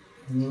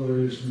in the Middle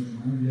East in the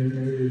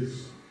 1980s.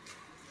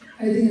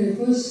 I think I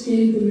first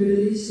came to Middle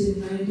East in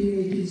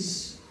 1980s.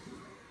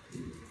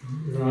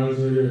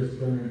 Gradually it's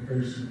been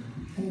increasing.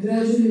 And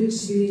gradually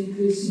it's been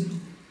increasing.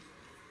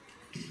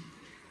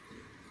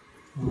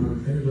 I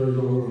think there's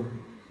over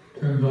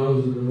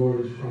 10,000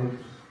 devotees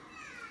practice.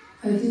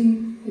 I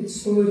think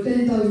it's over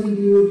 10,000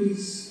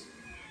 devotees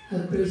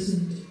at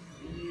present.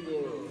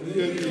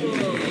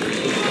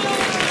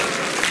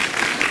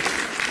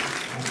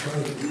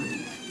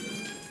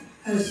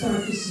 As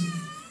practicing.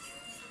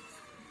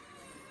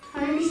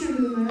 Hare Krishna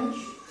Guru Maharaj.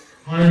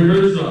 Hare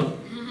Krishna.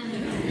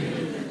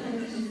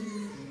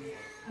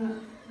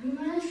 Guru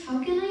Maharaj, how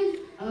can I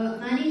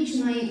manage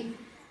my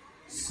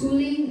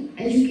schooling,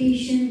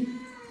 education,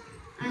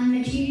 and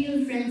material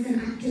friends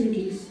and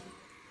activities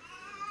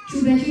to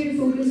better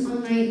focus on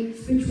my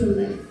spiritual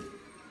life?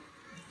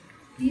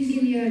 Please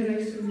give your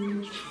advice, Guru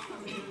Maharaj.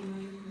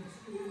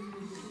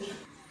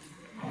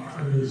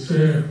 You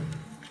see,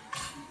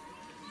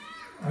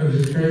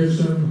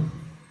 education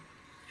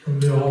can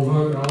be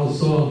offered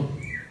also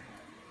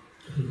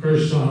to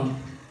Krishna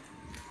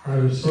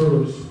as a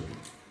service.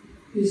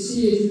 You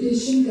see,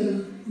 education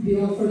can be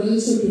offered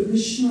also to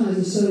Krishna as a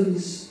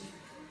service.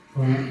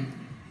 But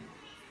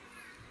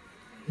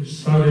you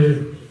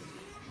study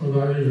so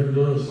that you can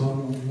do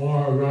some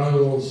more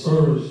valuable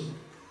service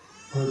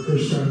for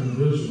Krishna and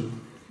Vishnu.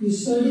 You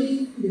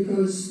study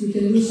because you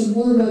can do some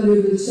more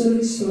valuable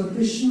service for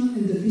Krishna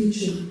in the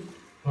future.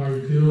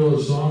 Like Jiva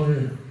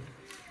Swami,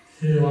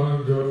 he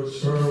wanted to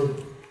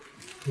serve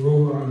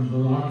Rupa and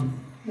Sanatan.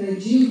 Like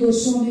Jiva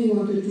Goswami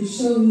wanted to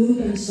serve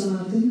Rupa and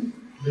Sanatan.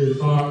 He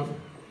thought,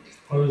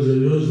 what is the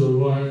use of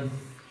going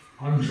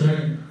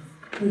untrained?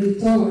 But he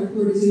thought,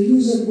 what is the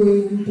use of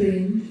going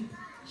untrained?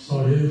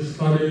 So he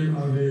studied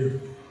at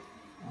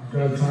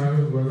that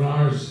time,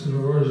 Banaras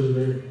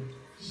University,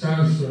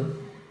 Sanskrit.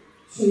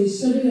 So he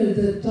studied at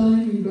that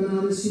time in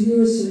Banaras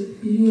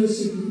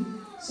University,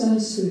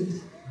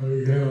 Sanskrit. And he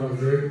became a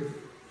great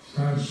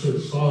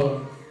Sanskrit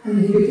scholar.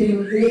 And he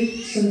became a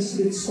great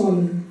Sanskrit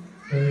scholar.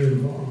 Then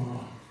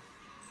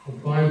he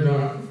applied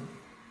that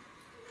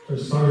to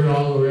study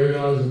all the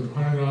Vedas and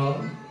find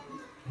out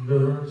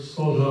different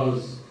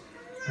slokas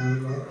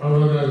and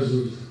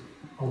evidences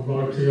of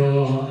Bhakti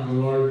Yoga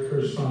and Lord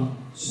Krishna.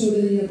 So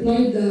then he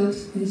applied that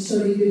and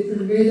studied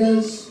different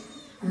Vedas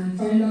and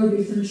find out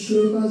different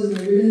shlokas and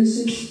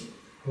evidences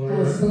of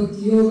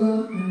Bhakti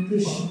Yoga and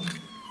Krishna.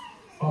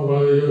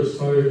 Whether you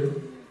study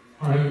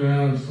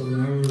finance or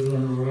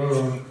management or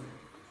whatever,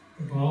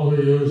 it can all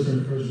be used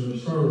in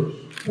Krishna's service.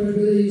 But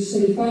whether you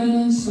study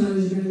finance,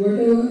 management,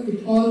 whatever,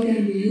 it all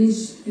can be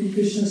used in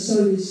Krishna's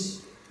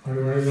service. Like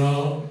right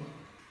now,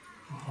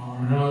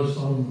 I have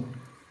some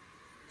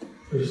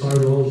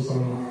disciples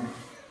that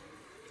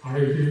are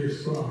IT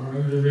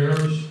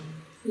engineers.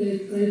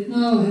 Like right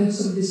now, I have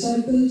some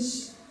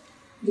disciples,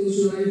 those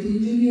who are IT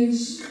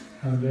engineers,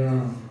 And they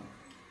are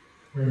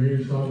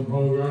making some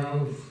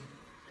programs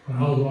to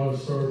help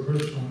us serve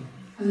Krishna.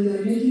 and they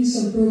are making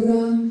some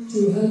program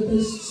to help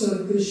us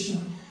serve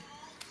Krishna.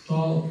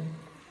 So,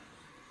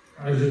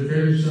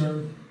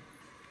 education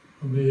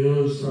can be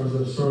used as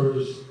a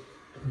service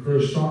to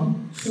Krishna.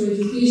 So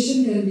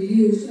education can be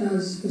used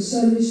as a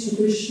service to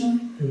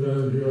Krishna.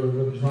 Even if you have a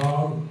good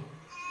job,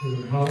 you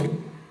can help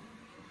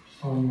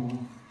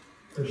some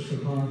Krishna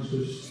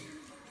conscious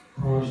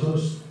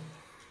process.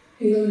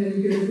 Even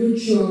when you get a good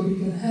job, you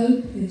can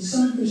help in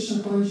some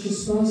Krishna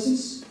conscious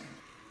process.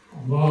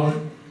 But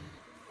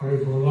like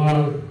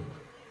Prahlad,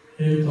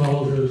 he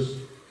told his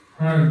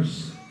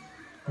friends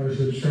they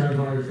should chant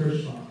Hare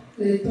Krishna.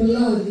 Like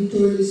Prahlad, he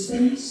told his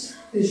friends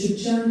they should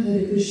chant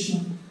Hare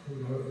Krishna.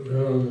 They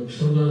are the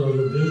children of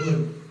the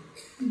demon.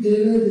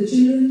 They were the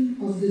children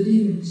of the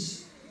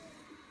demons.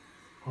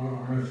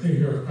 I think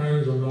your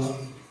friends are not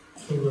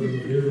children of the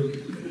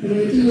demon. But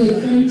I think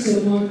your friends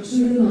are not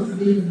children of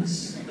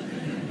demons.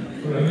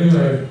 But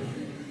anyway,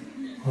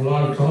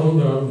 Allah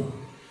told them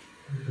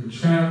they should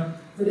chant.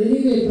 But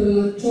anyway,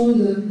 Prahlad told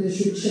them they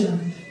should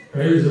chant.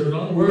 They said,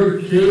 no, we're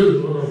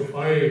kids, we're going to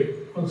play.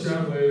 We'll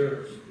chant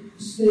later.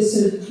 They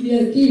said, we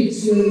are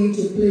kids, we are going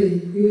to play.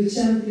 We will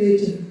chant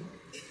later.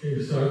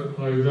 He said,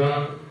 like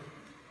that,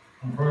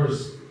 the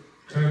first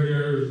 10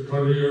 years,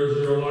 20 years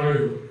of your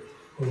life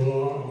will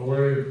go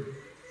away.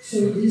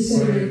 So he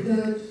said like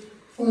that,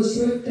 first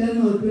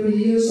 10 or 20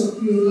 years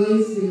of your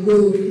life will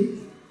go away.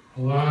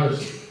 The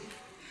last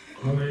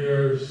 20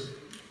 years,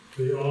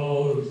 the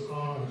old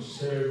is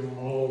sick,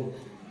 old,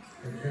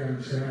 I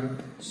can't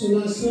chant. So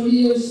last 20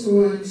 years,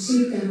 oh, I'm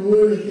sick, I'm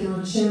old, I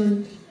cannot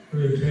chant.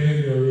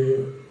 Maintain your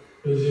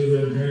busy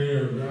maintaining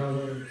your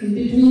family. In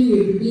between,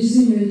 you'll be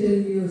busy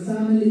maintaining your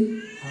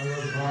family. I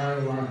have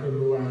time, I have to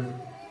do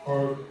my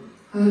work.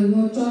 I have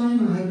no time,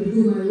 I have to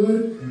do my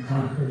work. And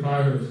half the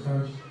time is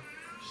spent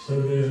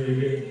sleeping and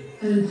eating.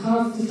 And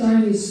half the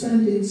time is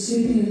spent in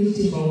sleeping and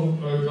eating. So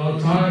there's no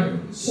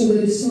time. So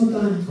there is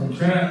no time. So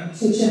chant.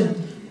 So chant.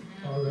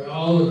 So then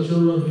all the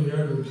children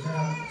began to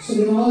chant. So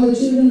then all the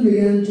children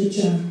began to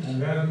chant.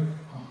 And then,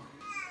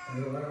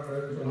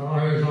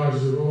 I talks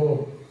to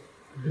go,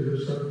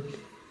 he said,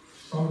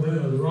 something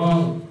is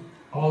wrong.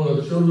 All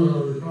the children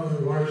are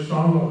becoming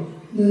Vaishnava.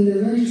 Then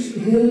they went to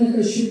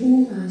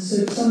Hiranyakashipu and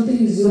said something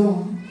is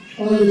wrong.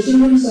 All the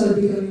children are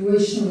becoming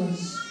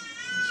Vaishnavas.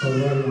 So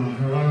then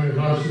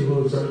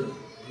Hiranyakashipu said,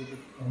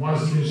 there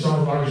must be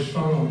some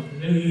Vaishnava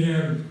sneaking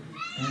in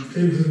and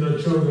teaching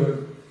the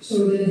children. So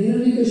then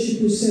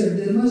Hiranyakashipu said,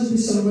 there must be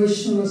some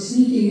Vaishnava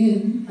sneaking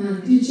in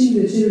and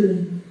teaching the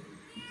children.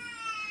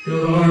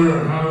 Your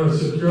order have the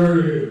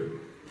security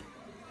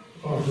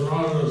of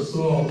Radha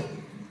Soul.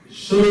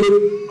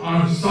 Shoot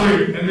on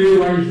sight any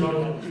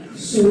Vaishnava.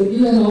 So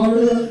give an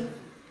order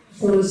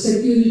for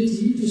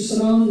security to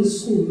surround the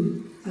school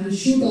and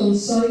shoot on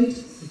sight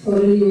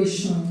for any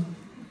Vaishnava.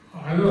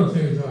 I don't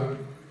think that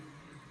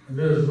in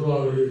this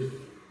world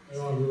they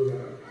don't do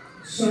that.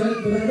 So,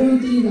 but I don't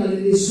think that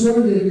in this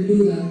world they will do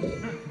that.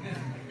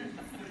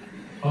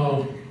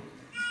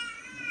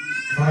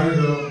 Trying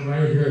to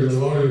make your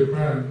devotee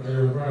friend and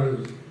your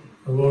friends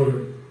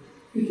devotee.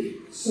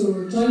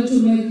 So try to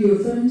make your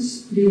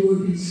friends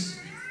devotees.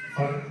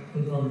 But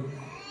you can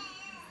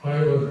play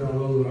with them a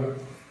little bit.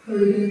 Or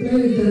you can play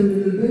with them a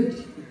little bit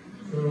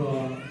To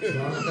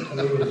not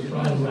really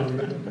strong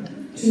body.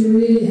 to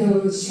really have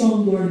a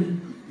strong body.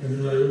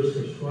 And I used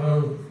to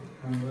swim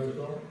and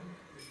wrestle.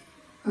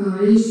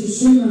 I used to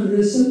swim and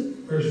wrestle.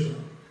 Krishna.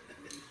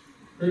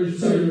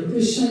 So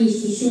Krishna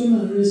used to swim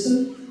and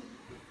wrestle.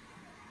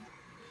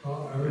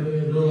 So everything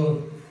you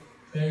do,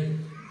 think,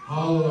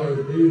 how will I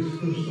please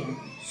Krishna?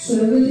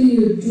 So everything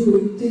you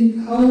do,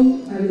 think how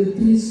I will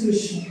please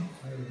Krishna.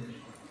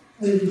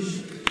 Hare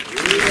Krishna.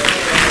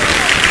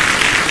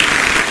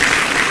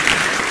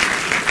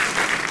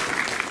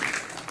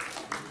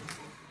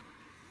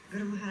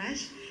 Guru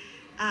Maharaj,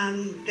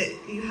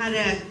 you had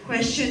a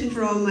question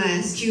from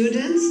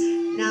students.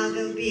 Now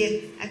there'll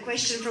be a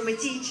question from a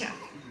teacher.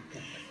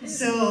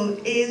 So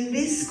in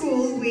this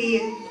school,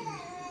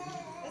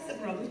 what's the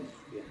problem?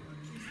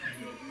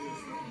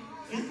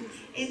 Yeah.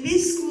 In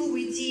this school,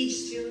 we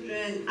teach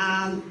children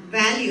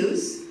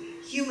values,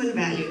 human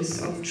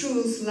values of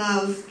truth,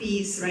 love,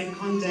 peace, right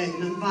conduct,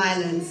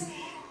 non-violence,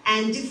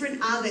 and different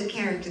other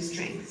character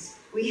strengths.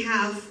 We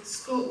have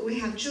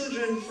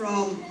children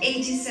from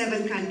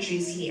 87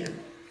 countries here,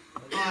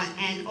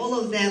 and all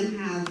of them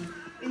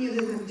many of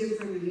them have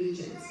different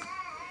religions.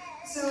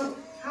 So,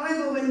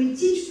 however, when we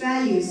teach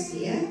values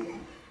here,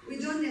 we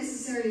don't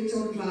necessarily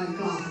talk about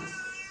God,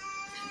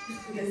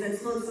 because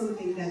that's not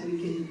something that we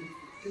can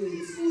do in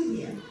the school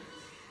here.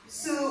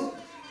 So,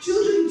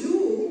 children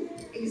do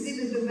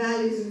exhibit the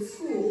values in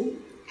school,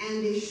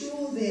 and they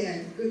show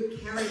their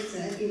good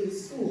character in the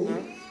school,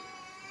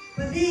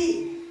 but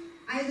they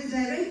either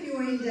directly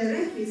or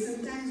indirectly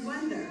sometimes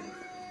wonder,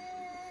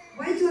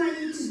 why do I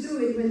need to do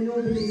it when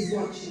nobody's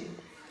watching?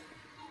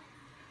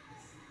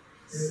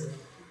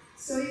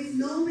 So if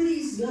nobody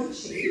is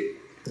watching,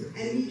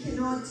 and we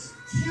cannot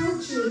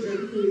tell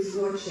children who is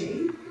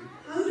watching,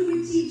 how do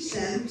we teach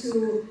them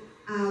to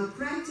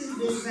practice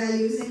these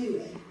values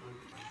anyway?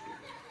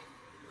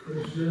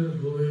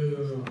 Christians believe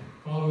in the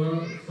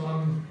Father,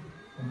 Son,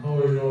 and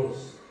Holy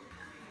Ghost.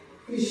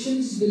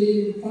 Christians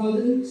believe in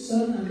Father,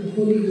 Son, and the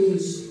Holy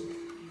Ghost.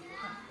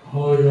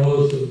 Holy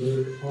Ghost is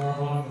the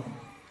Paramatma.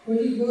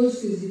 Holy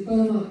Ghost is the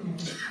Paramatma.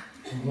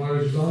 And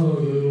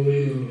Vaishnavas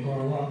believe in the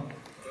Paramatma.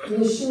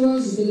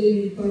 Vaishnavas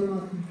believe in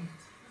Paramatma.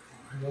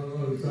 I don't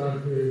know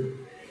exactly.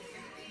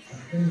 I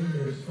think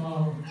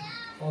Islam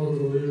also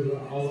believes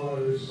that Allah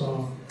is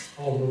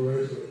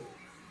all-pervasive.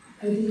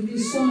 I think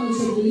Islam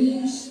also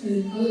believes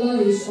in Allah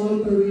is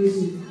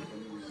all-pervasive.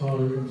 So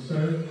you can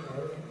say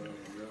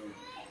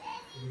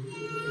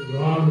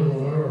God in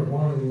whatever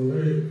form you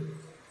believe,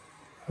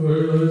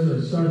 whoever religion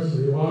says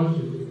He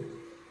watches you.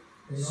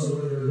 He knows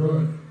what you're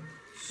doing.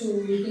 So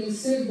you can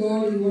say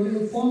God in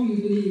whatever form you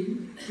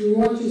believe, He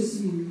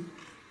watches you.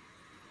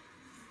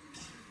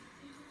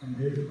 And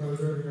He's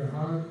present in your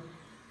heart.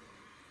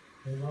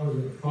 He knows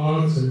your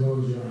thoughts, He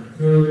knows your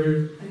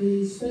activities. And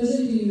He is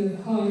present in your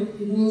heart.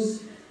 He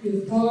knows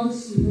your thoughts,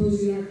 He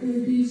knows your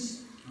activities.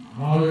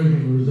 How you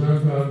can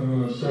present that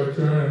in a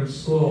sectarian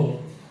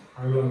school,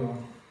 I don't know.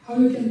 How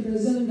you can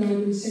present that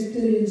in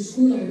sectarian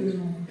school, I don't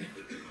know.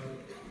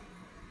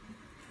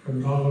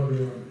 And all of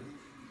your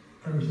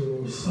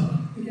principles.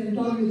 You can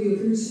talk with your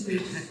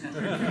principles.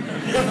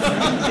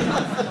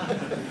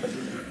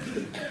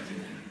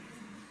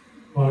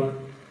 But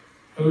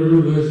every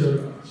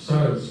religion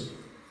says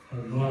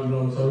that God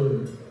knows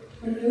everything.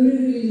 But every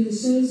religion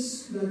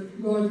says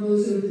that God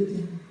knows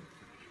everything.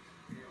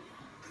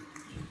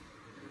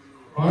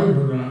 Apart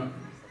from that,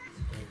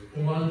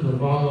 we want to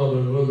follow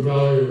the good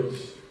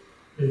values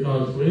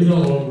because we know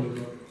what we're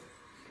doing.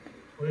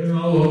 We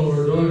know what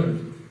we're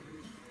doing.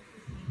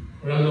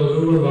 We have to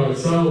live with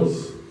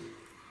ourselves.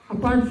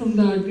 Apart from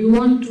that, we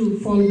want to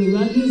follow the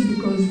values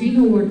because we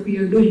know what we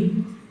are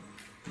doing.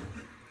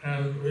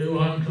 And we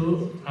want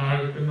to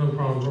act in the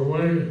proper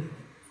way.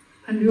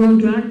 And we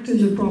want to act in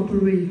the proper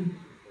way.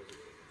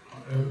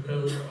 If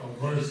a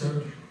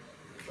person,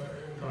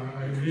 the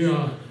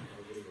idea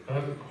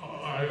that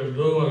I will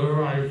do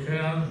whatever I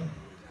can,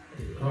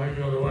 I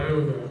get away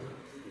with it.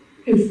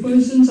 If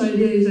person's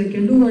idea is I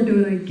can do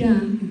whatever I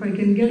can, if I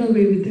can get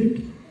away with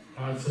it,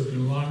 That's a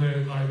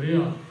demonic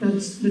idea.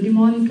 that's the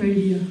demonic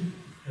idea.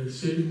 You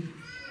see,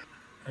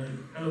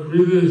 in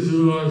previous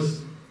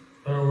yugas,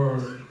 there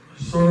were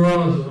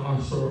suras and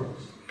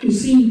asuras. You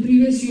see, in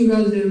previous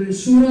yugas there were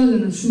suras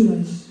and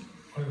asuras.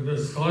 In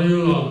this Kali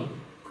Yuga,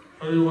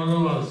 every one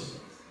of us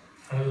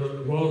has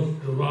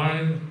both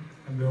divine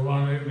and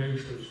demonic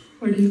natures.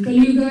 But in Kali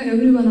Yuga,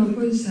 every one of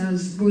us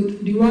has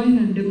both divine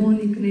and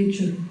demonic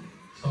nature.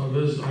 So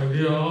this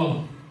idea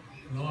of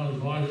no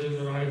one's watching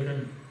that I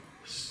can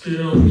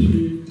steal,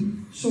 cheat,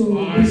 So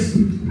lie, this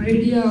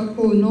idea,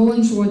 oh, no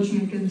one's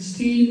watching, I can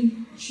steal,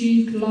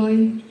 cheat,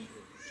 lie,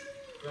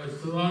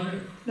 that's demonic.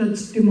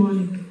 that's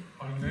demonic.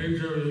 By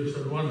nature, you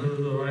should want to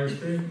do the right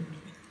thing.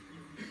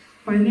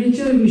 By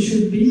nature, we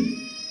should be,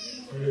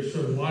 Or you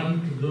should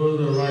want to do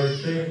the right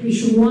thing. we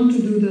should want to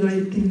do the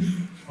right thing.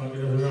 But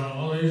if you're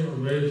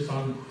only based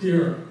on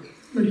fear,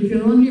 But if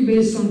you're only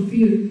based on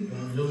fear,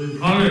 then you'll be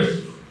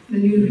punished.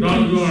 then you'll be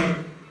Don't do punished.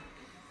 it.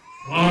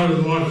 God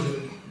is watching.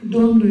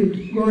 Don't do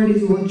it. God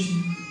is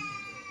watching.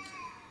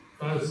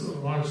 That's a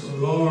much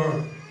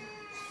lower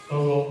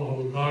level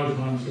of God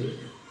consciousness.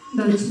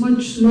 That's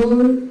much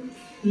lower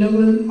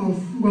level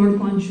of God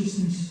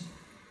consciousness.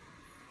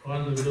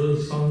 Want to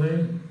do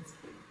something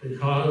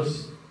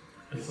because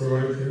it's the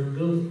right thing to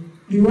do.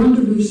 We want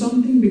to do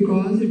something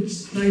because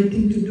it's the right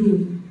thing to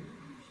do.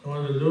 We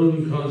want to do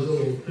because it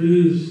will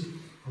please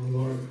the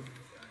Lord.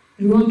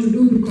 We want to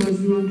do because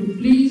we want to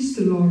please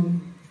the Lord.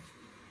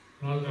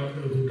 Not that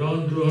if you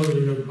don't do it,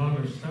 you get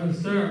punished. That's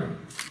there.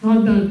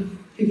 Not that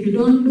if you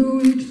don't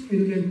do it,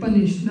 you'll get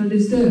punished. That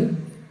is there.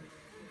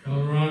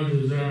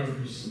 Damodardesh is there to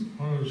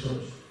punish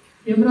us.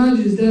 Yamaraj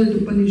is there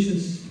to punish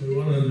us. We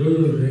want to do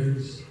the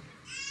things to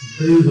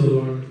please the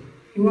Lord.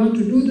 We want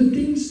to do the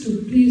things to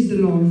please the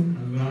Lord.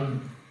 And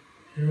then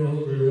He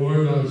will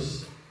reward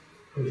us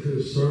with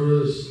His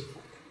service,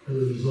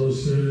 His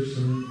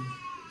association,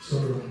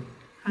 etc.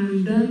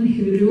 And then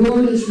He will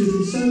reward us with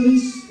His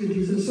service, with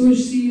His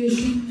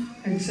association,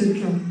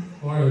 etc.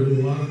 Or if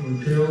you want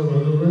material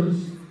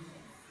benefits,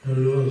 He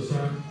will give us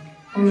that.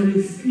 Or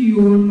if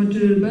you want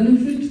material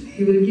benefit,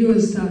 He will give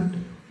us that.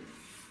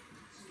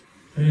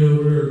 Thank you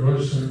for your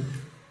question.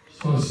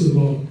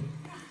 Spasibo.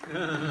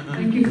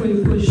 Thank you for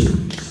your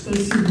question.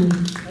 Spasibo.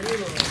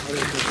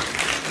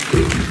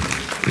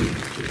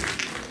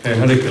 Hey,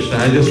 Hare Krishna.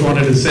 I just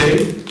wanted to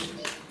say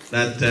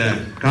that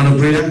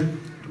Kanapriya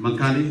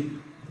Mankani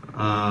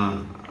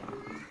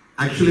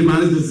actually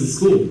manages the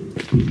school.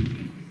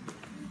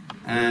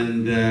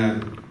 And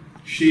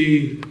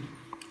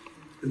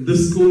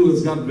this school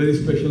has got very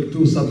special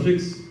 2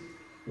 subjects.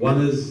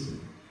 One is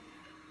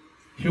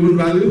human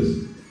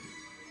values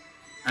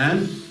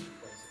and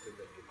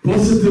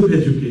positive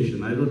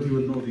education. I don't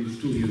even know these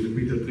 2. He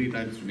repeated 3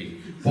 times to me.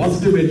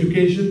 Positive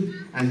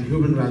education and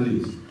human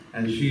values.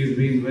 And she has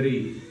been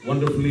very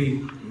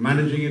wonderfully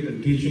managing it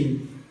and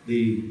teaching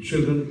the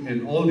children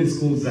in all the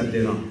schools that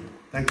they're on.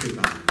 Thank you,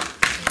 Khan.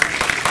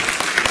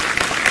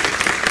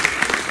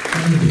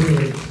 Thank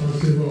you.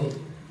 Spasibo.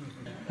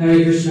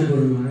 Hare Krishna,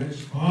 Guru Maharaj.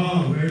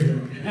 Ah, thank you.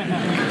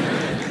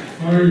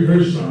 Hare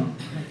Krishna.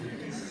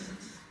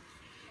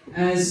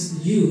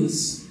 As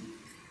youths,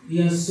 we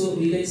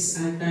get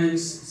at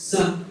times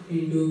sucked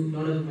into a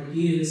lot of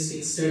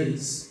materialistic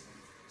studies.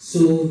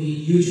 So we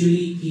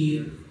usually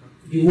keep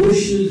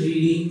devotional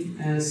reading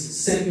as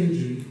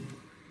secondary.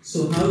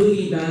 So how do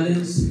we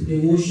balance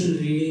devotional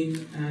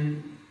reading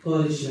and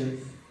college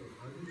life?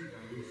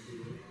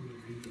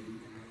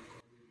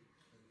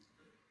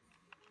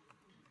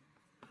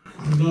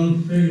 I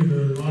don't think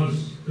there's much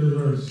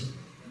difference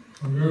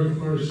from your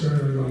question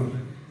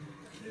and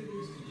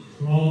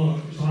small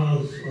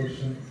child's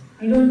question.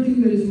 I don't think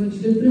there is much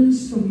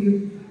difference from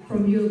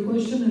your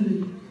question and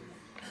the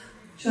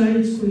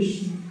child's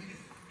question.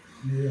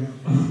 The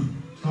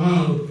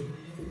child,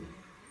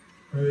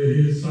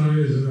 he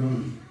studies in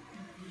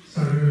a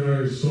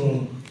secondary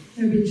school.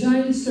 If a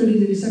child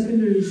studies in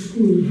secondary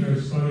school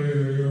They're studying in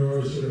a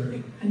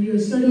university. and you are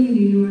studying in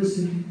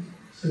university,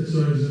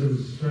 Situation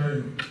is the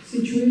same.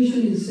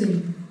 situation is same.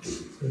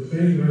 They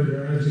think that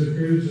your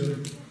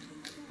education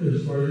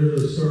is for you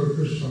to serve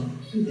Krishna.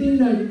 You think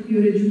that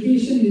your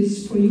education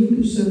is for you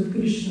to serve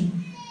Krishna.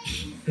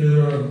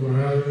 Either by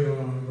having a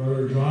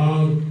better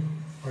job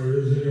or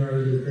using your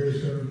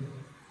education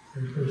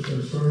in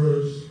Krishna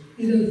service.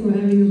 Either for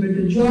having a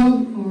better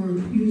job or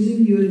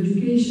using your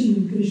education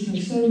in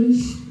Krishna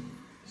service.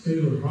 See,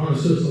 the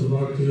process of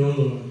Bhakti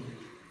Yoga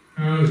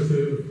has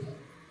the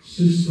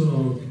system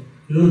of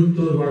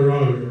Yukta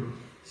Vairagya.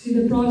 See,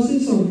 the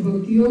process of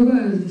Bhakti Yoga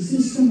as the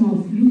system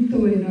of Yukta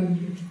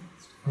Vairagya.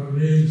 That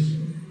means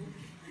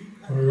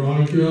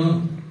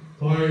Vairagya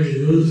by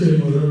using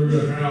whatever you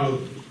have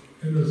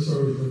in the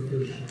service of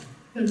Krishna.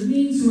 That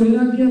means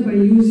Vairagya by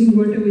using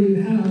whatever you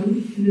have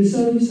in the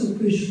service of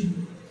Krishna.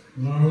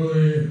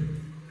 Normally,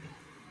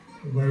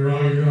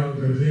 Vairagya,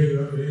 they think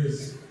that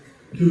means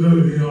give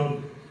everything up.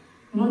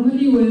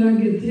 Normally,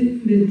 Vairagya,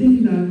 they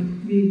think that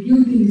we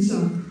give things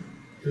up.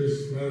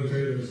 Just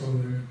meditate or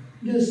something.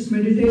 Just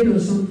meditate or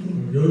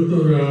something. Yukta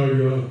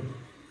Vairagya,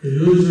 you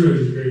use your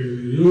education,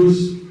 you use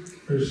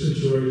your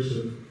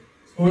situation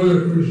for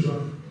the Krishna,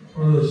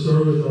 for the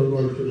service of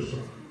Lord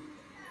Krishna.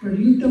 But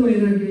Yukta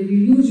Vairagya, you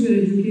use your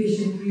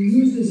education, you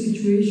use the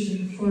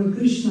situation for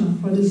Krishna,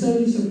 for the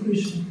service of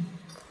Krishna.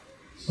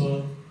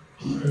 So,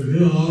 if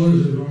you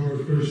always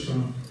remember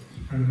Krishna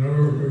and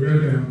never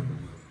forget Him,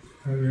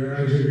 and your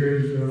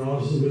education will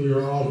also be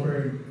your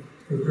offering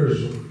to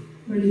Krishna.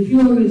 But if you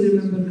always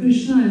remember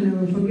Krishna and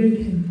never forget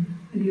Him,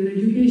 then your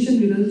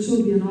education will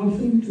also be an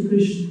offering to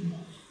Krishna.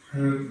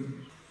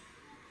 And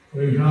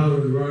we have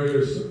in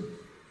various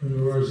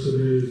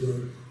universities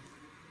like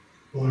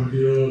Bhakti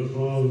Yoga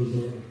clubs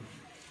or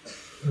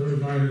every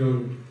kind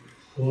of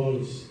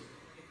clubs.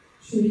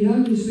 So we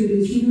have these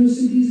various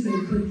universities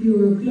like Bhakti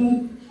Yoga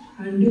Club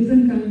and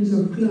different kinds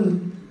of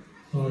club.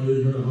 So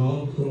you can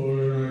help to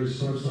organize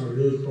such a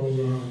youth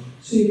program.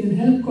 So you can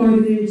help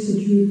coordinate such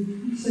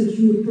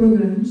youth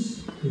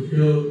programs To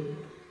give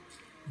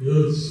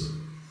youths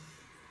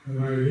an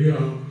idea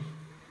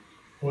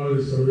what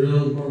is the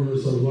real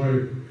purpose of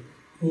life,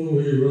 who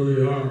we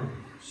really are.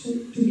 So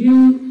to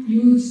give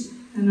youths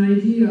an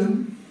idea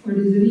what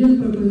is the real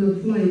purpose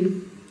of life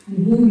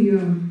and who we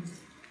are.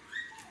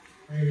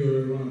 Thank you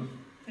very much.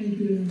 Thank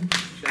you very much.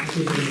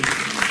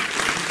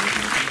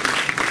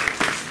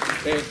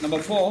 Okay, number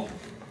 4.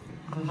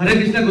 Hare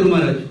Krishna, Guru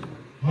Maharaj.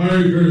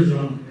 Hare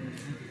Krishna.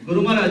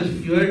 Guru Maharaj,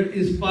 you had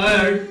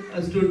inspired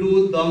us to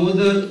do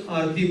Damodar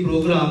Aarti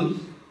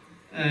programs,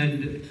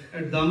 and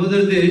at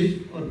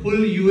Damodardesh or full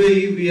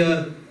UAE we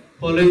are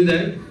following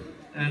that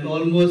and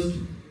almost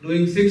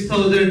doing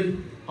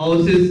 6,000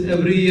 houses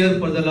every year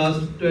for the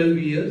last 12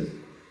 years.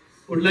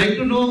 Would like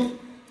to know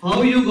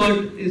how you got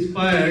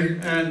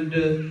inspired and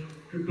to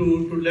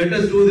let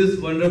us do this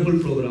wonderful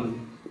program.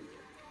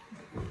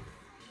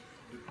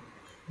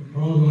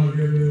 Prabhupada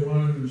gave me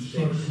one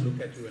instruction.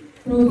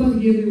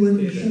 Prabhupada gave me one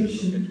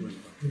instruction.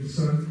 He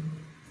said,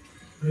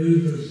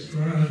 please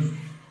expand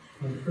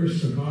the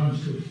Krishna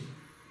conscious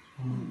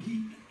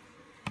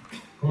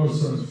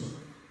process.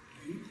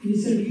 He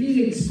said, please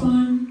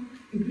expand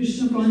the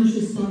Krishna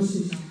conscious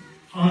process.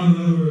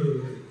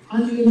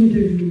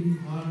 Unlimitedly.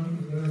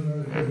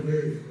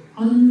 Unlimitedly.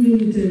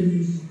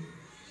 Unlimitedly.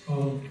 So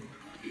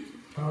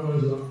that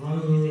was an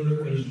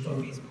unlimited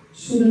instruction.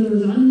 So there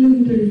was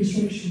unlimited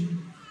instruction.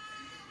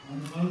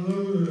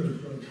 Unlimited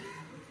instruction.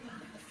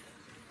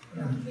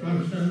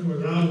 Instruction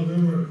without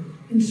limit.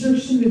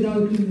 Instruction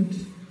without limit.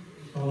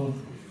 So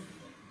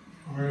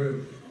I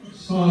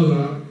saw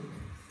that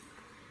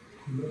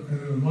in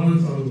the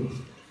month of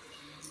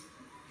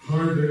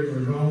Hardik or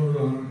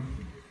Damodar,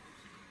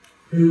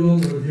 people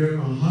would get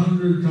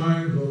 100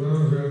 times the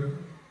benefit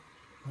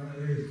of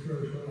any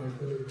spiritual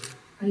activity.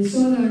 I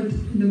saw that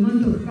in the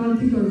month of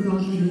Kartik or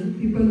Damodar,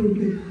 people would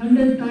get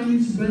 100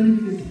 times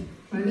benefit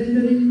by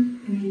rendering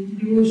any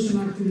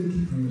devotional activity.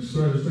 And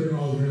especially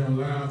offering a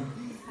lamp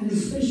And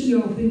especially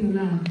offering a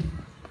lamp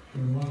in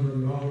the month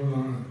of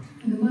Damodar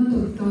in the month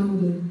of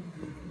Damodar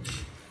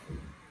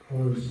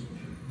was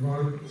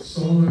brought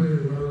so many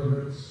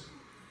benefits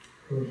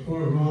to the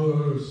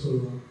forefathers, to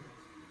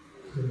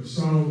the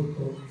south,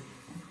 to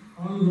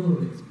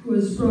unlimited.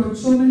 was brought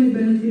so many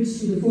benefits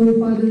to the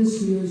forefathers,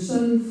 to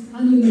yourself,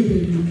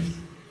 unlimitedly.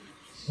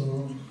 So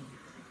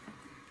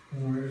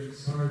when I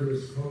started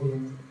this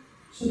program,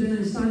 So then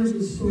I started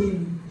this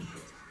program.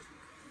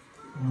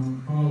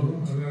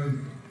 and then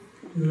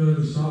even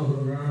in South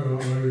America,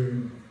 like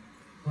in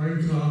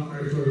Cuenca,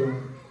 Ecuador,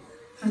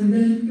 And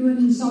then even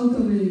in South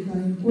America,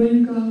 in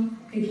Cuenca,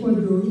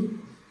 Ecuador,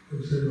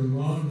 it's in the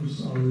mountains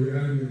of the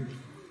Andes,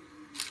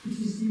 which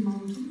is the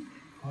mountain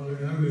of the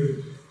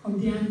Andes. of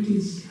the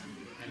Andes,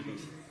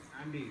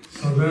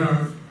 So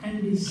there,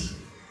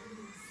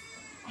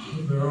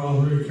 they're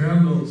offering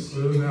candles.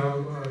 They didn't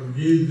have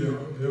ghee there.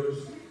 There was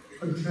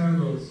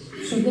candles.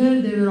 So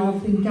there they were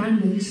offering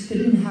candles. They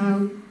didn't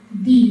have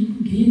ghee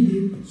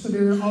deep, so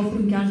they were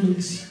offering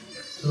candles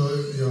So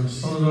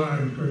Yashoda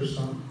and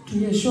Krishna. to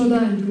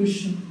Yashoda and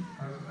Krishna.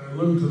 And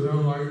looked to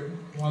them like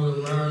Mother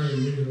Mary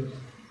and Jesus.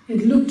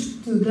 It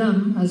looked to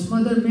them as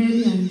Mother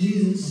Mary and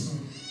Jesus,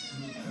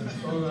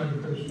 Yashoda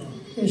and Krishna.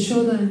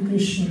 Yashoda and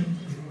Krishna.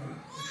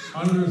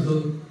 Hundreds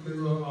of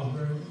people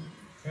offering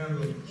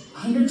candles.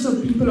 Hundreds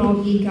of people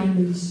offering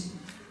candles.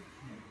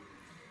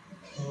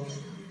 So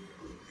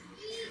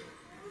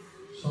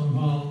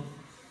somehow,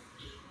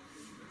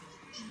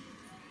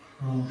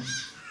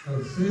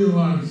 the 3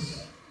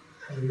 months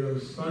of your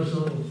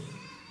special,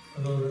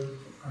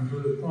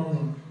 actually 4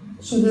 months.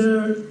 So there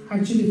are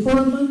actually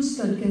 4 months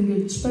that can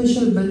get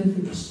special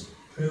benefits.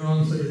 3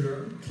 months a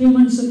year, 3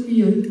 months a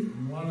year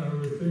and 1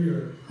 every 3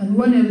 years. and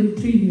 1 every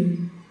 3 years.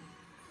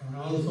 And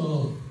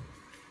also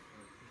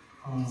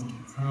have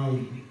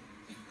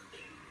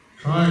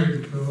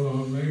tried to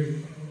make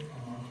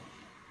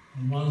a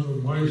month of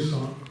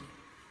Vaishak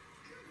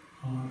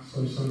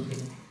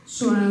successful.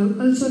 So I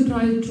also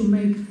tried to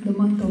make the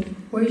month of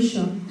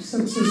Vaishak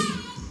successful.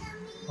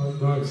 But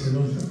that's a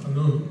new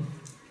program.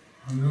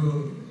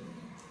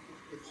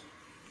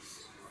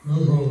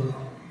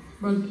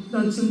 But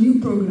that's a new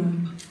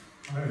program.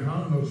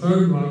 The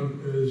 3rd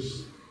month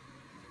is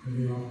the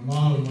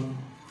Magh month.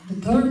 The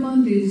 3rd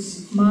month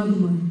is Magh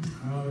month.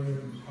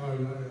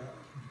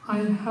 I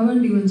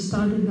haven't even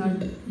started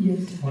that yet.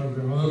 I haven't even started that yet. But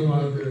the other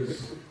month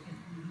is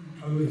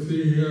every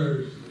 3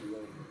 years,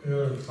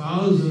 there are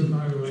 1,000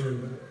 times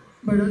benefit.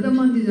 But other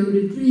month is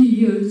every 3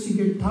 years you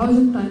get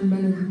 1,000 times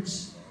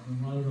benefits. The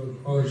month of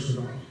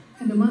Purushottam.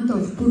 In the month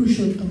of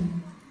Purushottam.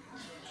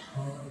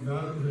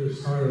 That we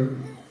started.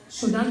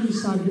 So that we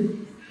started.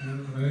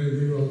 And many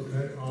people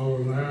take our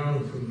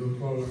lamps and do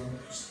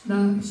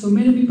programs. So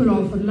many people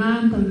offer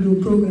lamp and do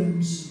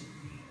programs.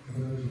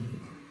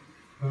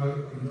 That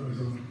is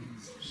a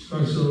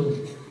special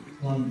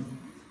one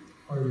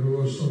for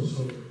devotional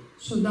service.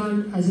 So that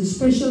as a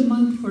special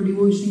month for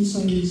devotional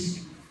service.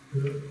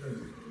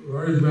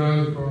 Very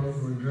bad for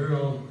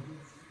material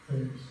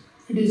things.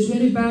 It is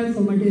very bad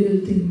for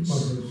material things. But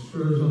for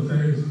spiritual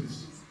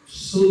things, it's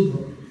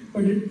super.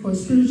 But for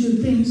spiritual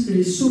things, it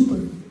is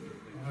super.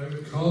 I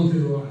told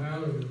people I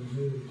have a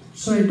disease.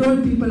 So I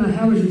told people I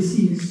have a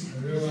disease. I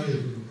realized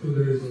it 2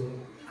 days ago.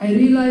 I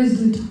realized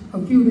it a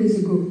few days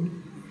ago.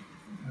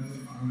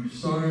 And I'm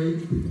sorry,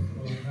 but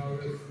I have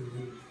this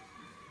disease.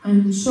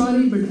 I'm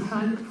sorry, but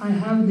I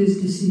have this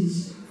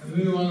disease.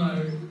 Anyone I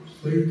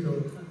speak to,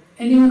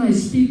 Anyone I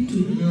speak to,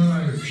 anyone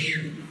I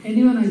see,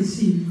 anyone I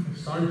see, I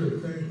start to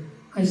think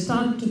I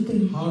start to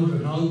think how to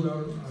help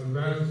them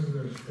advance in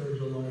their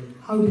spiritual life.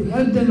 how to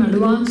help them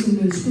advance in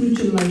their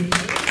spiritual life.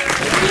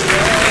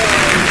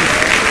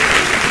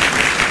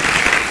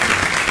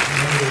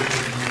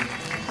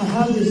 I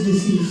have this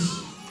disease.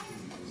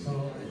 So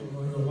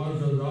when the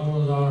month of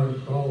Damodar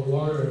is called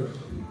glorious,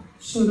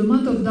 So the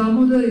month of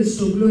Damodar is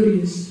so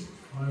glorious.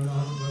 why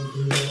not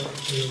let people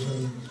take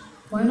advantage?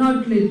 Why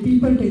not let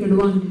people take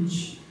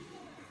advantage?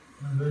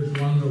 And this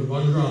month of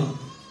Bhadra,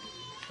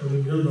 if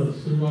we give the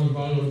Srimad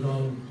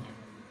Bhagavatam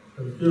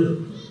as a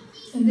gift,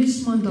 In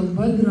this month of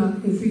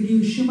Bhadra, if we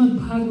give Srimad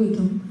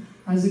Bhagavatam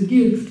as a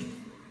gift,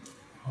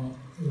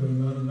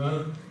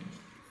 then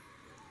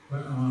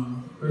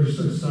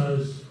Krishna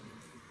says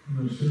in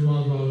the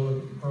Srimad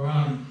Bhagavatam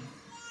Puran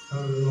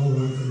that we go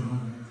back to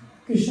Godhead.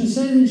 Krishna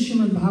says in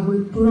Srimad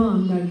Bhagavad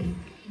Puran that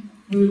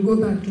we will go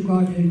back to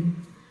Godhead.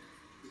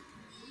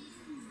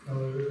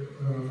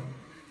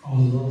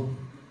 Although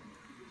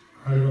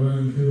I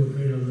recommend people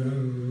take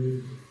advantage of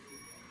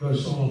these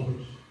special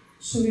offers.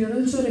 So we are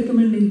also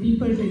recommending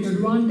people take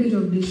advantage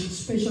of these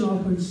special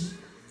offers.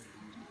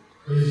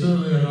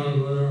 Recently, I got a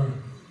letter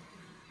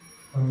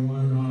from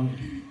one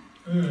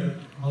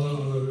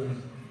other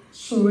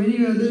So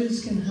any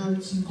others can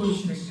have some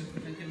questions.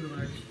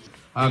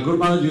 Guru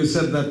Maharaj, you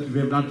said that we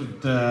have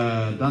not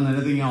done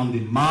anything on the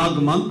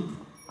Magh month.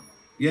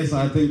 Yes,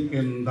 I think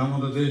in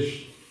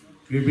Damodardesh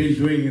we've been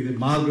doing in the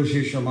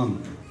Margashesha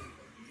month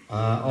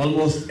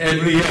almost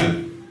every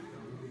year.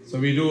 So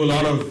we do a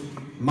lot of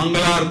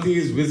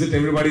Mangalartis, visit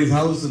everybody's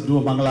house and do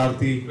a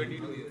Mangalarti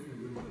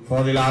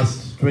for the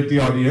last 20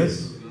 odd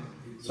years.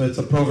 So it's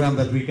a program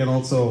that we can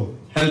also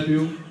help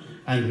you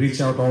and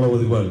reach out all over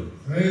the world.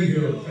 Thank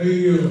you, thank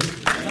you.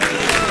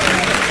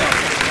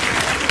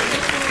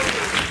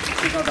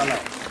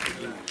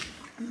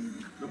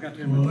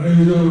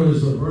 Malaysia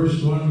was the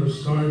first one to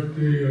start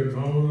the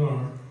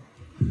Damodardesh.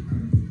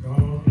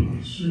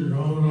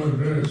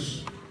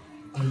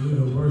 I was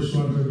the first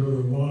one to do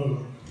the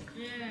model.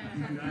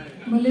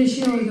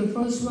 Malaysia was the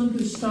first one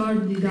to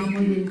start the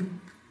Damodar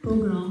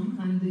program,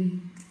 and the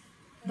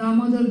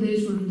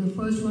Damodardesh was the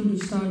first one to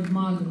start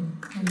Magh.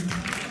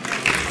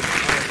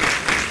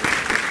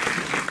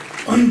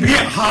 On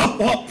behalf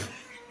of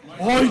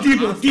all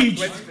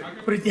devotees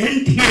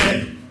present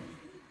here,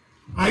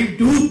 I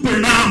do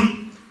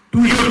pranam to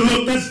your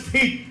lotus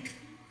feet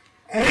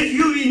as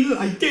you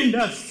enlightened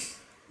us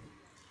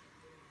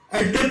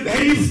at the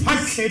very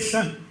first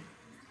session.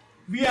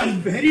 We are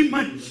very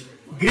much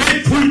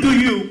grateful to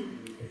you,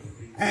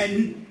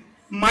 and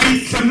my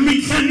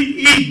submission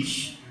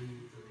is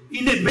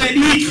in a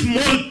very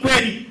small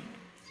query.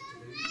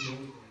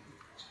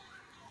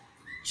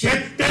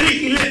 Chapter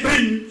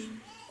 11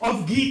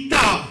 of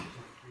Gita,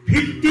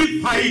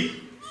 55,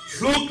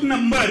 slok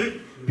number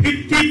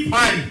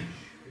 55.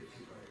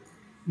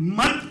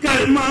 Mat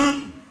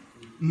karma,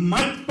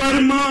 mat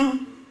parma,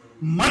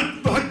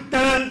 mat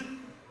bhakta,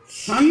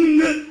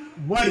 sang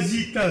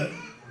varjita,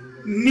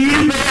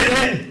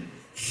 nirvaire,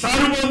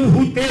 sarva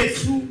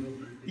bhutesu,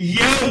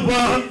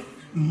 yava,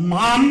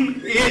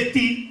 mam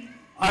eti,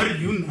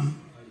 Arjuna.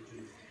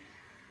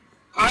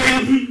 I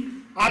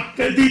am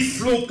after this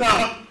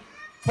sloka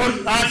for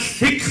last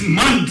 6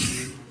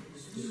 months,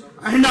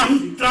 and I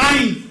am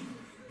trying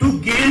to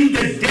gain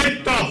the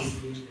depth of,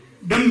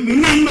 the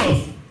meaning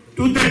of,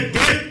 to the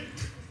depth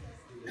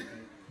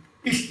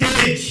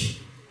stage,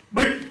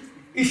 but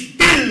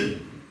still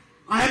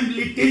I am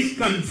little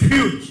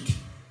confused.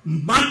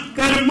 Mat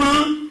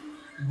karma,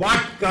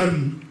 what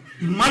karma?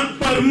 Mat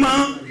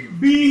parma,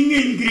 being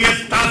in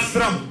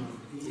Grihasthashram.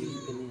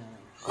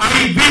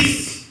 I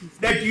wish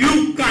that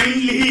you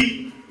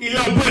kindly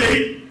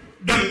elaborate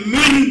the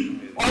meaning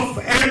of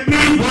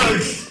every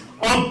verse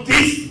of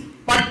this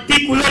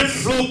particular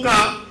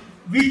sloka,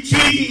 which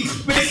is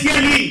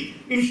especially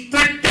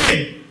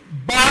instructed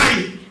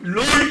by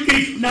Lord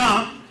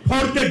Krishna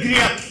for the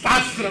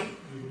Grihasthashram.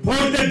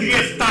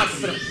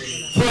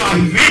 So I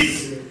wish,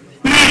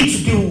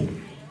 please do.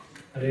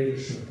 Hare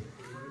Krishna.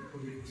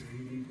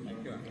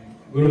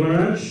 Guru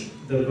Maharaj,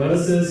 the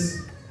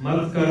verses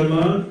Mat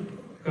Karma,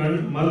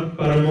 Mat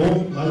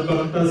Paramo, Mat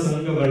Bhakta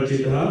Sangha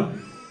Varjitha,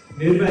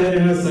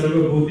 Nirvairah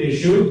Sarva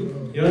Bhuteshu,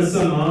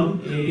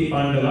 Yasamam Eti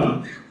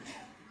Pandava.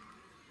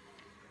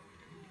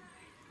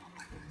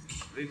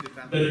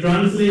 The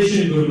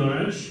translation, Guru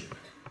Maharaj: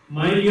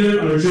 My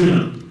dear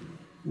Arjuna,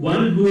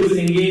 one who is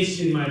engaged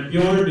in my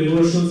pure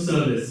devotional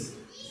service,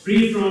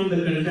 free from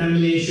the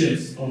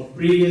contaminations of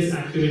previous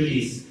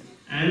activities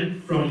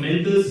and from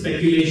mental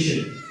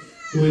speculation,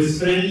 who is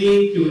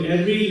friendly to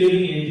every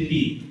living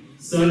entity,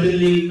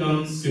 certainly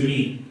comes to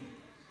me.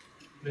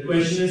 The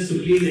question is to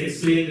please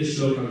explain the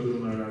shloka, Guru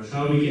Maharaj,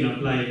 how we can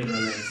apply it in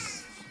our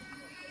lives.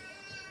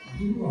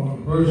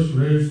 First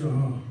page,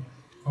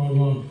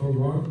 Allah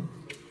Prabhupada.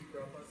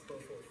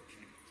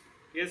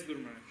 Yes, Guru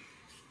Maharaj.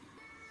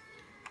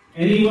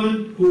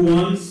 Anyone who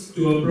wants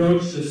to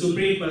approach the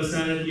Supreme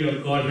Personality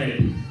of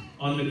Godhead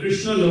on the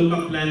Krishna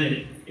Loka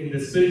planet in the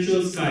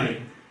spiritual sky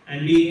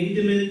and be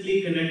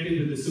intimately connected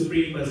with the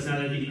Supreme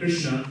Personality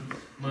Krishna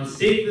must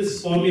take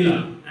this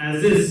formula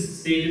as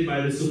is stated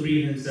by the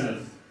Supreme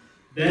Himself.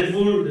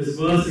 Therefore, this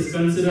verse is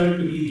considered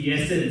to be the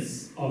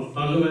essence of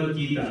Bhagavad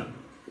Gita.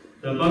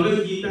 The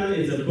Bhagavad Gita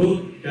is a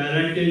book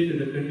directed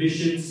to the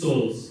conditioned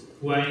souls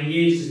who are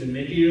engaged in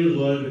the material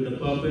world with the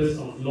purpose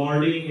of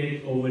lording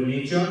it over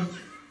nature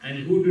and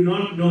who do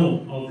not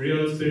know of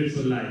real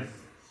spiritual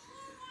life.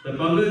 The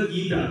Bhagavad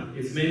Gita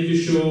is meant to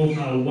show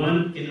how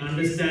one can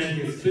understand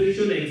his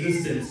spiritual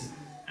existence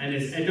and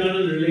his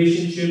eternal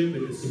relationship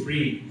with the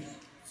Supreme,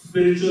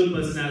 spiritual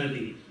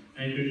personality,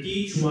 and to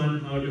teach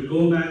one how to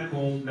go back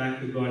home, back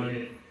to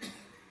Godhead.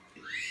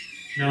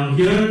 Now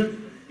here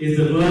is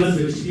the verse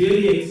which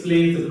clearly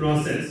explains the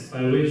process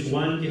by which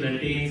one can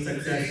attain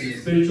success in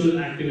spiritual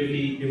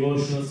activity,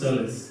 devotional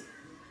service.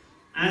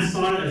 As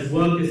far as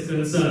work is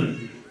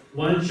concerned,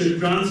 one should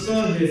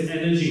transfer his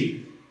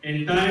energy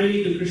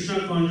entirely to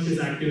Krishna conscious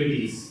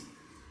activities.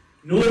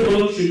 No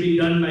work should be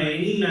done by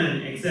any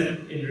man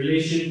except in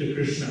relation to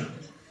Krishna.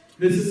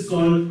 This is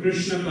called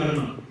Krishna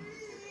karma.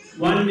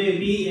 One may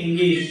be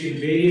engaged in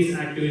various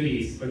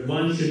activities, but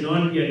one should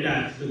not be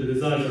attached to the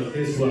result of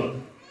his work.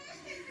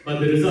 But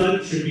the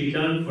result should be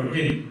done for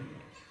him.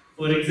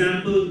 For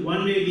example,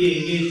 one may be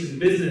engaged in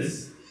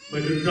business,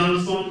 but to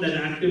transform that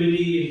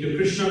activity into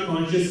Krishna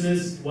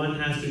consciousness, one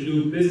has to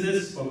do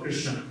business for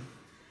Krishna.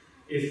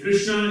 If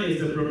Krishna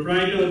is the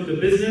proprietor of the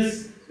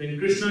business, then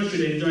Krishna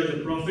should enjoy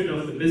the profit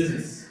of the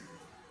business.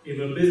 If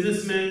a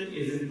businessman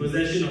is in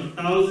possession of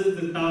thousands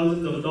and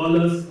thousands of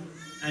dollars,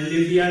 and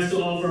if he has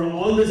to offer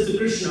all this to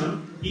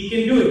Krishna, he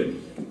can do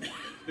it.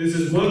 This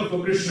is work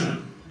for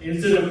Krishna.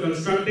 Instead of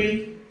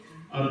constructing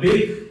a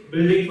big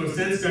building for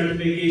sense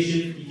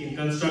gratification, he can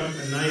construct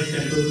a nice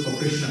temple for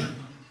Krishna.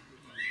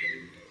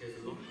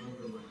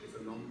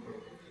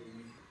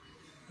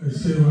 I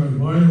say my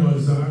point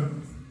was that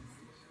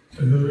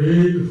in the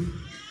read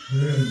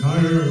the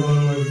entire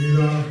Bhagavad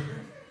Gita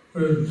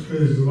with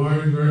His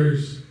Divine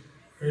Grace,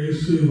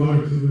 A.C.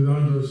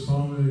 Bhaktivedanta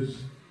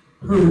Swami's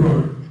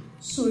Prabhupada.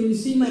 So you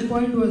see, my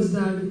point was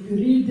that if you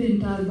read the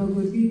entire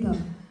Bhagavad Gita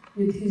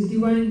with His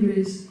Divine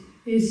Grace,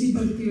 A.C.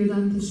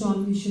 Bhaktivedanta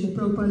Swami Srila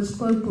Prabhupada's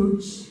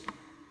purports,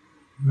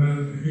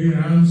 then he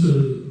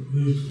answers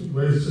these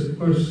basic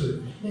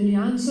questions. Then he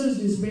answers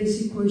these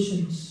basic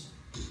questions.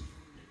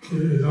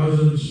 He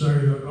doesn't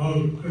say that,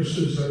 oh,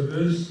 Krishna said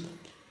this,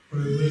 but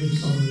it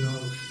means something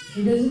else.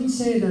 He doesn't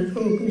say that,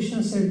 oh,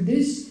 Krishna said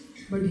this,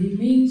 but he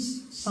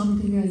means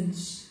something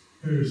else.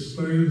 He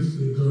explains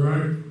the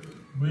direct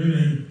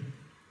meaning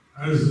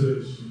as it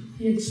is.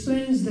 He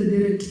explains the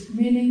direct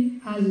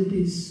meaning as it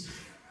is.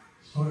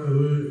 So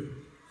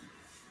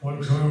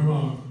what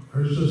karma?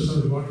 Krishna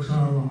said what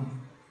karma?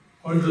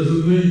 What does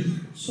it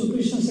mean? So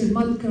Krishna said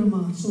mat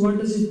karma. So what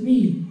does it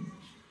mean?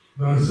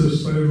 That's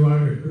explained by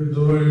His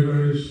Divine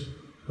Grace,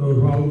 Srila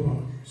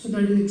Prabhupada. So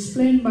that is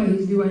explained by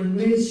His Divine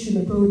Grace,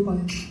 Srila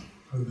Prabhupada.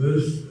 And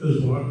this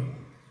is what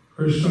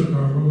Krishna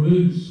karma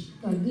means.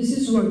 That this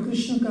is what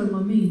Krishna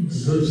karma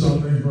means. To do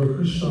something for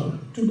Krishna.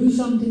 To do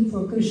something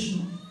for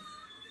Krishna.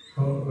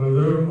 So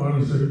whether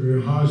one is a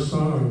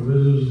grihastha or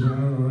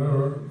businessman or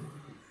whatever,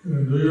 you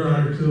can do your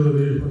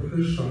activity for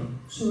Krishna.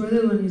 So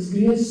whether one is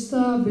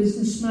grihastha,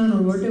 businessman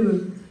or whatever,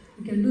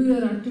 you can do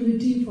your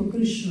activity for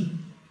Krishna.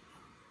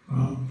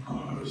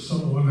 So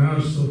one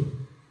has to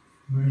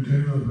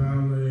maintain a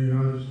family,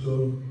 has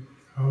to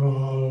have a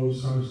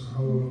house, has to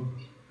have a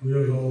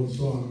vehicle,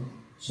 so on.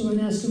 So one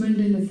has to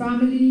maintain a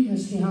family,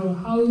 has to have a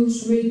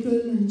house, vehicle,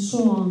 and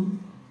so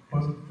on.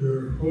 But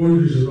your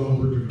food is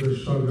offered to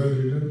Krishna, then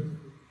you eat it.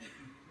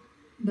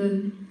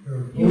 Then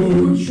your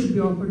food should be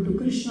offered to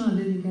Krishna,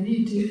 then you can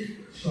eat it.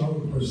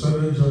 So the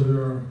percentage of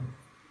your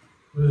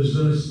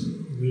business,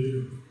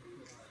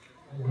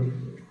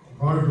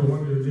 part of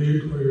what you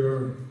need for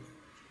your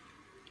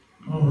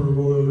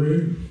comfortable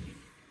living,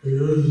 you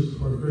use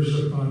for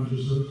Krishna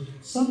consciousness.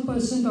 Some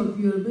percent of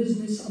your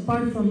business,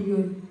 apart from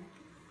your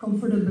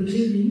comfortable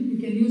living, you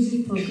can use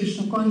it for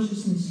Krishna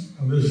consciousness.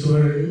 And this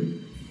way,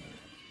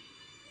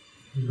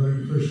 you're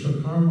doing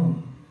Krishna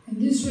karma. And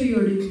this way you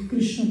are doing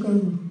Krishna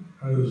karma.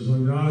 As a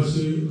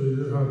sannyasi,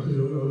 we have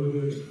to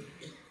only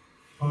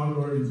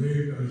follow and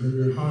need as a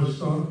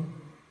grihastha.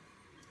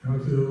 You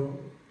have to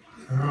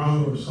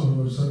have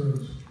some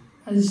percentage.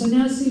 As a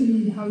sannyasi,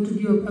 we have to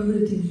give up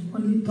everything,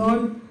 only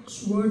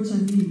thoughts, words,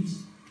 and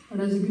deeds.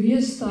 But as a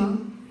grihastha,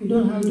 you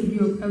don't have to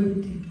give up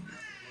everything.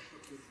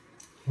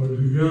 But if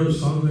you give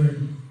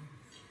something,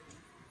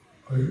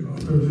 like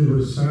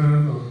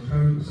 50% or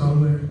 10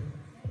 something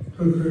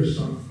to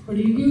Krishna. But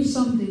you give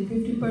something,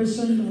 50%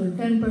 or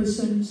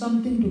 10%,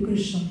 something to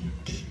Krishna.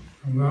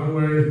 And that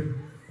way,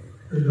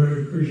 you're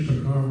doing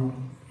Krishna karma.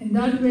 In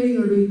that way,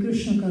 you are doing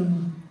Krishna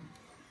karma.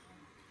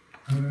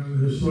 And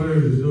in this way,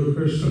 if you do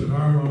Krishna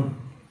karma,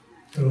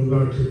 you'll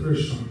go back to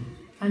Krishna.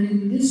 And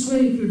in this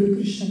way, if you do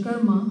Krishna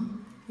karma,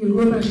 you'll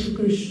go back to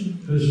Krishna.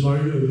 Just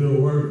like if you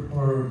work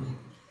for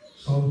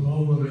some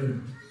company,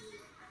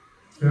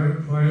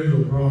 can't claim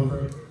the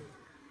profit,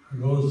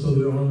 it goes to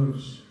the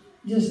owners.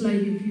 Just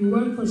like if you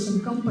work for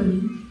some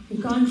company,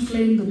 you can't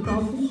claim the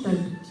profit that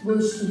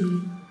goes to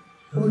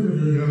the older.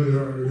 You get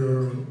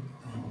your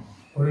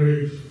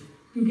wage.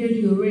 You get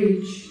your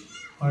wage.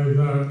 Like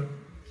that,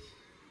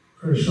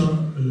 Krishna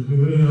is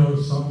giving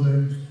you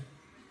something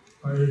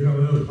that you can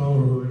live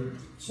comfortably.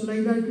 So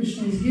like that,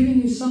 Krishna is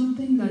giving you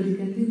something that you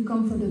can live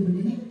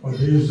comfortably. But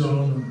he's the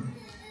owner.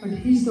 But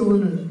he's the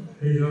owner.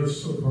 He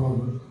gets the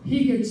profit.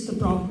 He gets the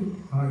profit.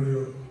 Not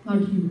you.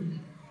 Not you.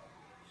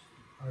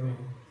 I know.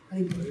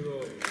 Thank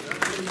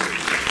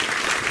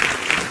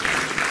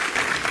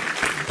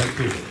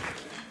you.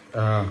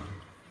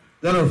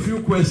 There are a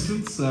few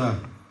questions.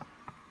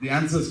 The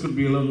answers could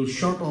be a little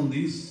short on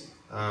these.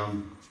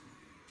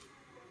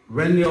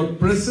 When you're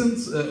present,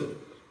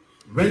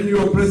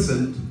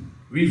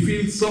 we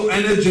feel so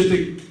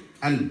energetic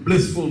and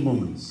blissful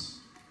moments.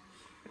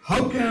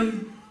 How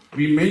can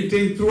we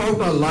maintain throughout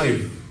our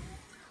life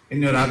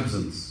in your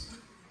absence?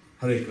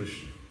 Hare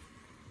Krishna.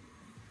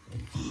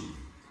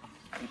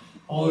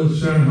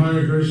 Always chant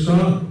Hare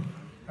Krishna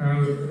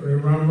and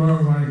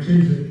remember my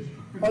teaching.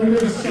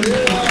 Always chant.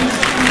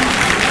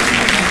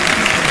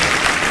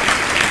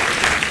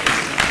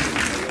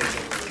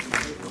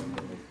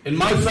 In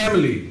my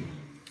family,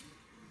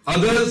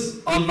 others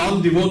are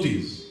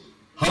non-devotees.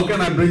 How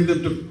can I bring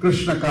them to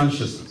Krishna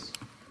consciousness?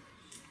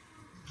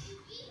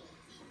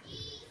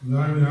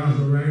 Then you have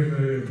to make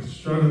a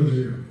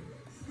strategy.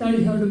 That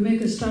you have to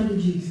make a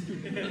strategy.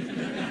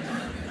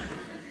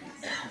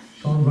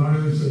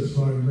 Sometimes it's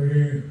like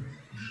bringing,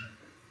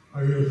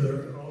 I guess,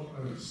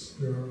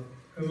 your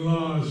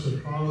in-laws, your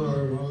father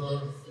or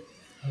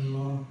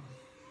mother-in-law,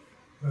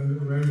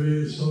 and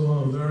maybe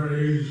someone of their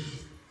age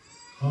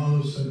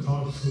comes and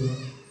talks to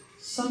them.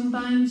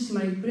 Sometimes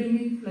like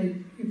bringing, like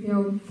if you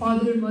have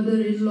father,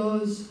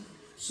 mother-in-laws,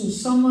 so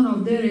someone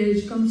of their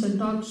age comes and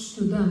talks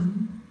to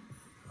them.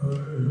 If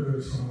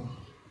it's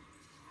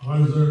a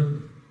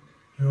husband,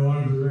 you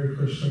want to make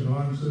Krishna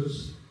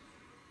conscious,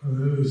 and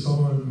maybe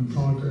someone can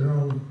talk to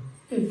him.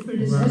 If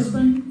it is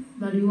husband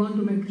that you want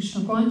to make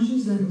Krishna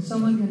conscious, then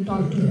someone can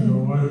talk to If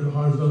him. the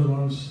husband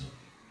wants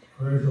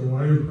to make the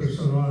wife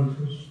Krishna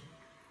conscious,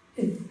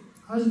 If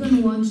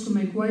husband wants to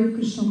make wife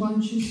Krishna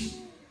conscious,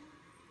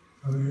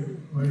 and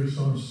he makes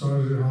some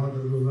strategy how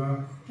to do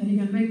that. then he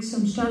can make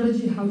some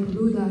strategy how to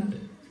do that.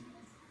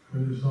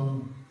 Maybe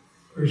some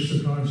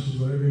Krishna conscious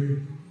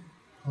lady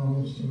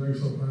comes and makes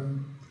a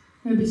friend.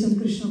 Maybe some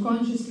Krishna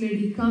conscious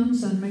lady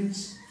comes and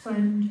makes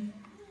friend.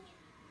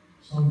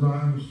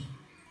 Sometimes,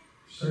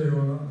 say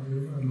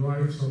you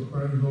invite some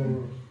friends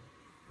over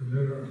for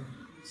dinner.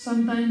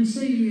 Sometimes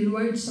say you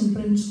invite some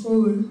friends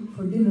over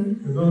for dinner.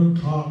 You don't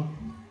talk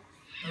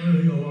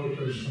anything about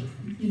Krishna.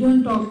 You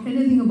don't talk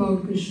anything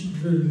about Krishna.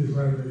 Just be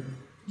friendly.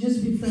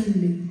 Just be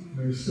friendly.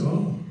 They say,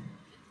 oh,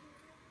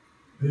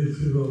 these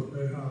people,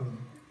 they have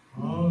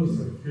house,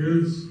 the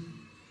kids,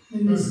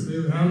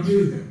 they're happy.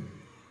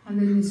 And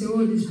then they say,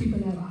 oh, these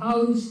people have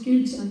house,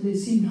 kids, and they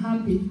seem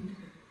happy.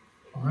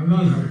 I'm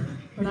not happy.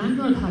 But I'm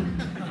not happy.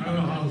 I have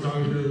a house,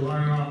 I do,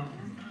 why not?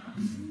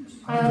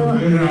 I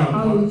have a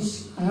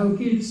house, I have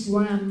kids,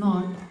 why I'm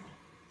not?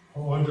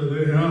 What do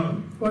they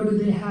have? What do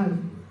they have?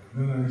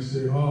 Then I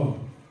say, oh,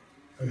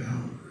 they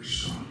have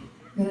Krishna.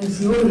 Then I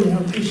say, oh, they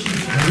have Krishna.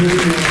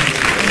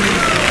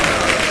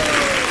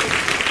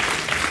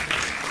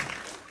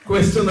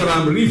 Question that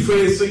I'm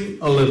rephrasing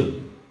a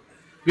little.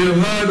 We have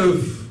heard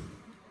of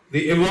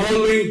the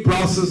evolving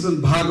process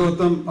in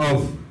Bhagavatam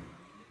of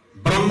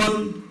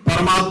Brahman,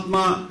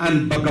 Paramatma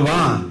and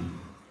Bhagavan.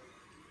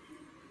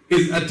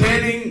 Is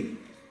attaining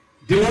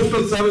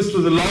devotional service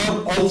to the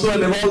Lord also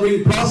an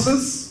evolving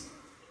process,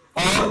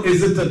 or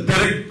is it a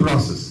direct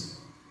process?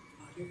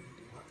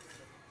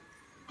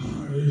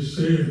 You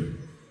see,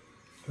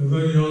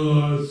 different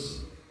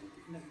yogas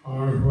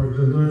are for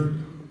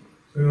different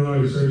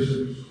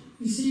realizations.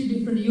 You see,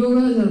 different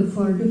yogas are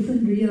for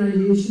different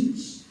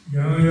realizations.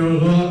 Jnana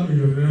Yoga,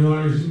 you can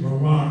realize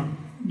Brahman.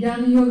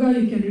 Jnana Yoga,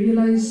 you can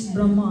realize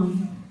Brahman.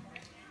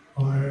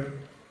 By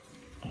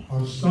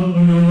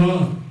Ashtanga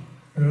Yoga,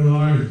 you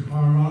realize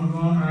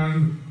Paramatma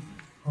and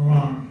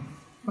Brahman.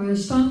 By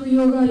Ashtanga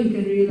Yoga, you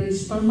can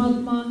realize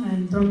Paramatma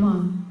and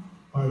Brahman.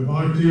 By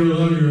Bhakti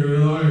Yoga, you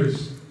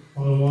realize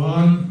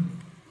Bhagavan,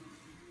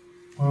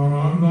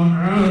 Paramatma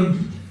and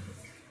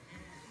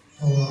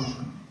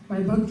Brahman. By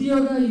Bhakti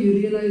Yoga, you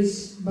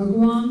realize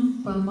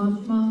Bhagavan,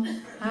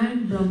 Paramatma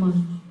and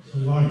Brahman. So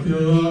Bhakti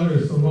Yoga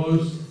is the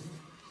most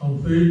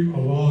complete of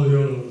all the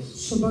yogas.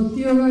 So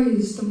Bhakti Yoga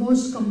is the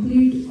most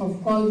complete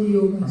of all the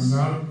yogas. And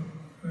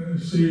that,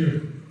 see,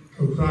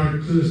 to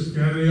practice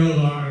Jnana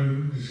Yoga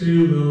and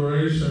achieve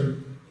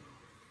liberation,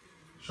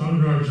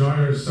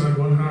 Shankaracharya said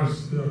one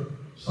has to be a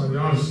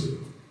sannyasi.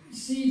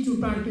 See, to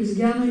practice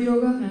Jnana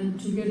Yoga and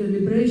to get a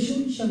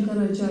liberation,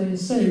 Shankaracharya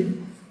said,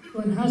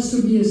 one has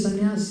to be a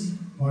sannyasi.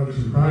 But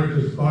to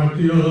practice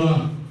Bhakti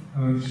Yoga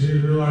and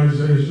achieve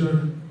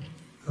realization,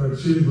 to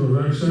achieve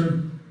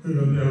perfection, you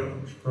can be a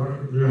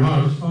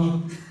grihastha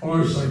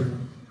or sannyasi.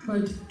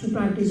 But to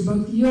practice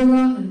Bhakti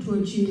Yoga and to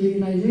achieve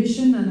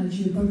realization and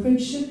achieve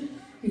perfection,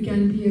 you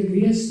can be a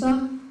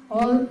grihastha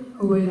or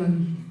a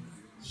vairagi.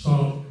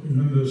 So you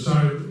can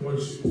decide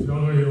which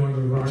yoga you want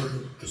to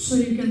practice. So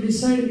you can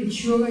decide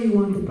which yoga you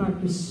want to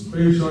practice.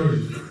 Free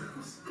choice.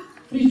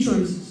 Free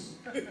choices.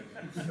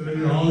 Then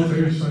you all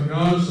take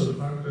sannyas and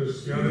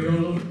practice Jnana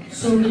Yoga,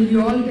 So will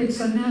you all take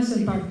sannyas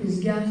and practice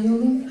Jnana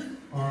Yoga?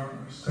 or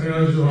stay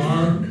as you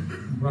are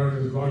and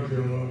practice Bhakti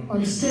Yoga.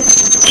 Or stay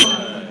as you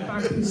are and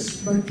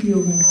practice Bhakti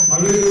Yoga?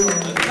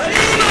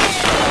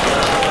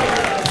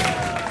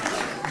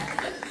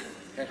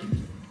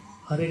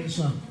 Hare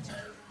Krishna.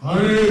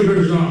 Hare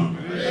Krishna.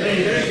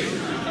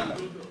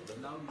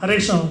 Hare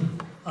Krishna.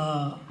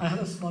 I have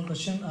a small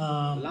question.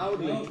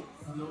 Loudly.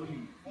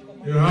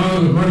 You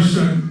have a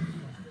question.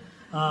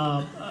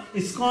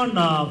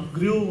 ISKCON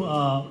grew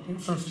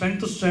from strength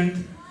to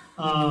strength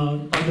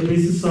on the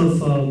basis of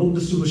book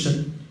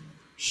distribution.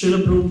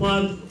 Srila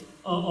Prabhupada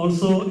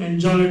also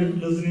enjoyed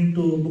listening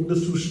to book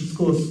distribution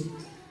course,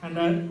 and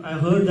I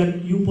heard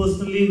that you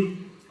personally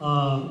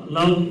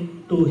love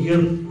to hear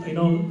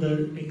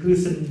the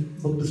increase in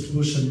book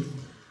distribution.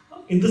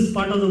 In this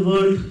part of the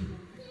world,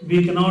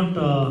 we cannot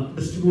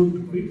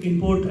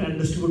import and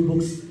distribute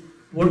books.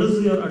 What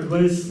is your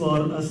advice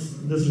for us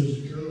in this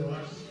region?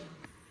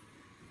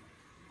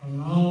 And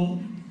now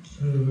is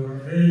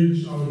the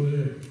age of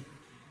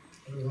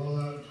all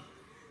that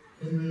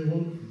Kindle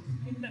book.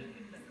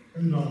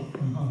 Kindle.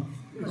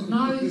 But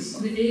now it's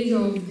the age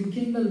of the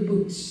Kindle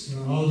books. You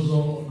can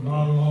also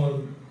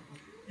download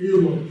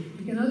e-book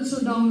You can also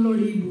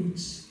download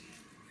e-books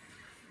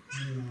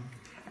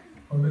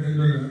on the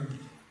internet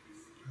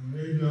and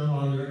read them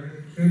on the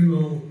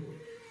Kindle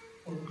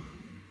book.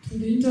 through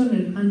the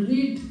internet and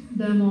read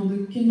them on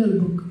the Kindle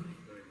book.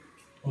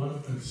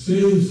 But it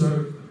seems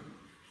that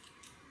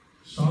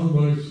some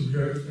books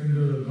get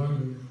into the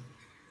country.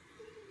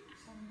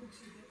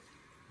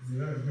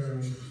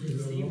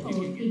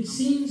 It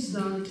seems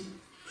that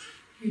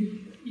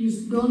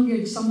you don't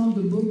get some of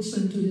the books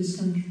into this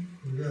country.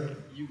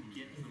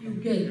 You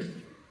get.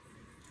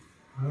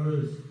 I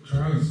was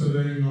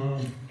translating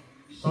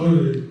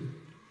Saudi,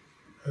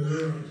 and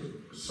they were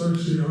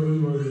searching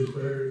everybody's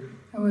bag.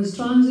 I was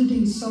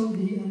transiting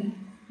Saudi and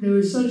they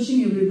were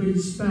searching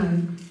everybody's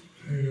bag.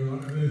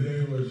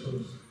 Anything which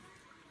was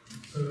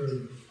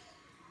considered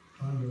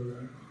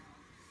contraband.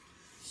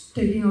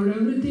 Taking out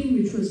everything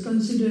which was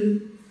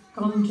considered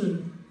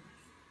counterfeit.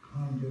 I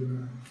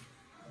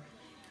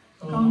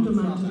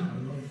Countermand.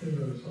 don't think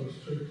they're so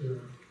strict here.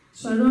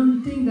 So I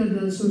don't think that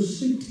they're so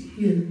strict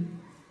here.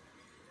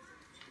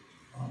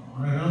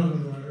 I have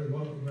in my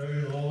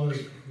bag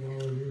always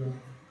Bhagavad Gita.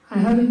 I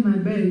have in my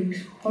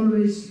bag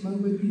always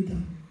Bhagavad Gita.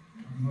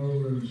 I've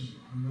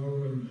never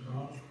been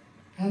stopped.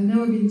 I have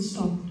never been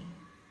stopped.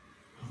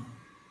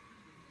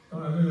 So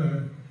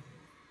anyway,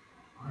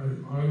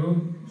 I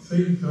don't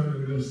think that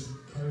in this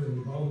type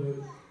of public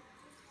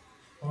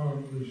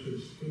forum we should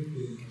speak to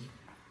them.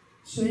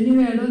 So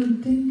anyway, I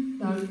don't think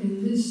that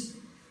in this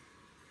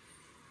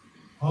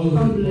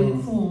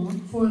public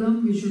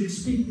forum we should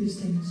speak these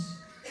things.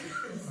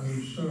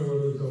 I'm sure where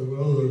there's a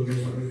will,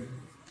 there's a way.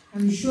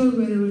 I'm sure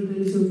wherever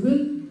there is a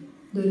will,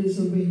 there is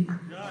a way.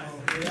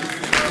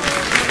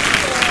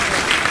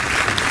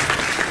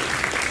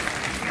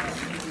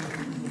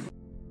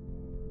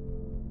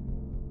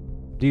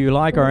 Do you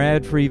like our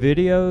ad-free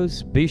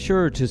videos? Be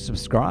sure to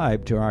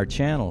subscribe to our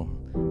channel.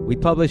 We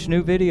publish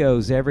new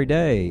videos every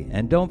day,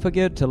 and don't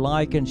forget to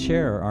like and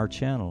share our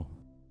channel.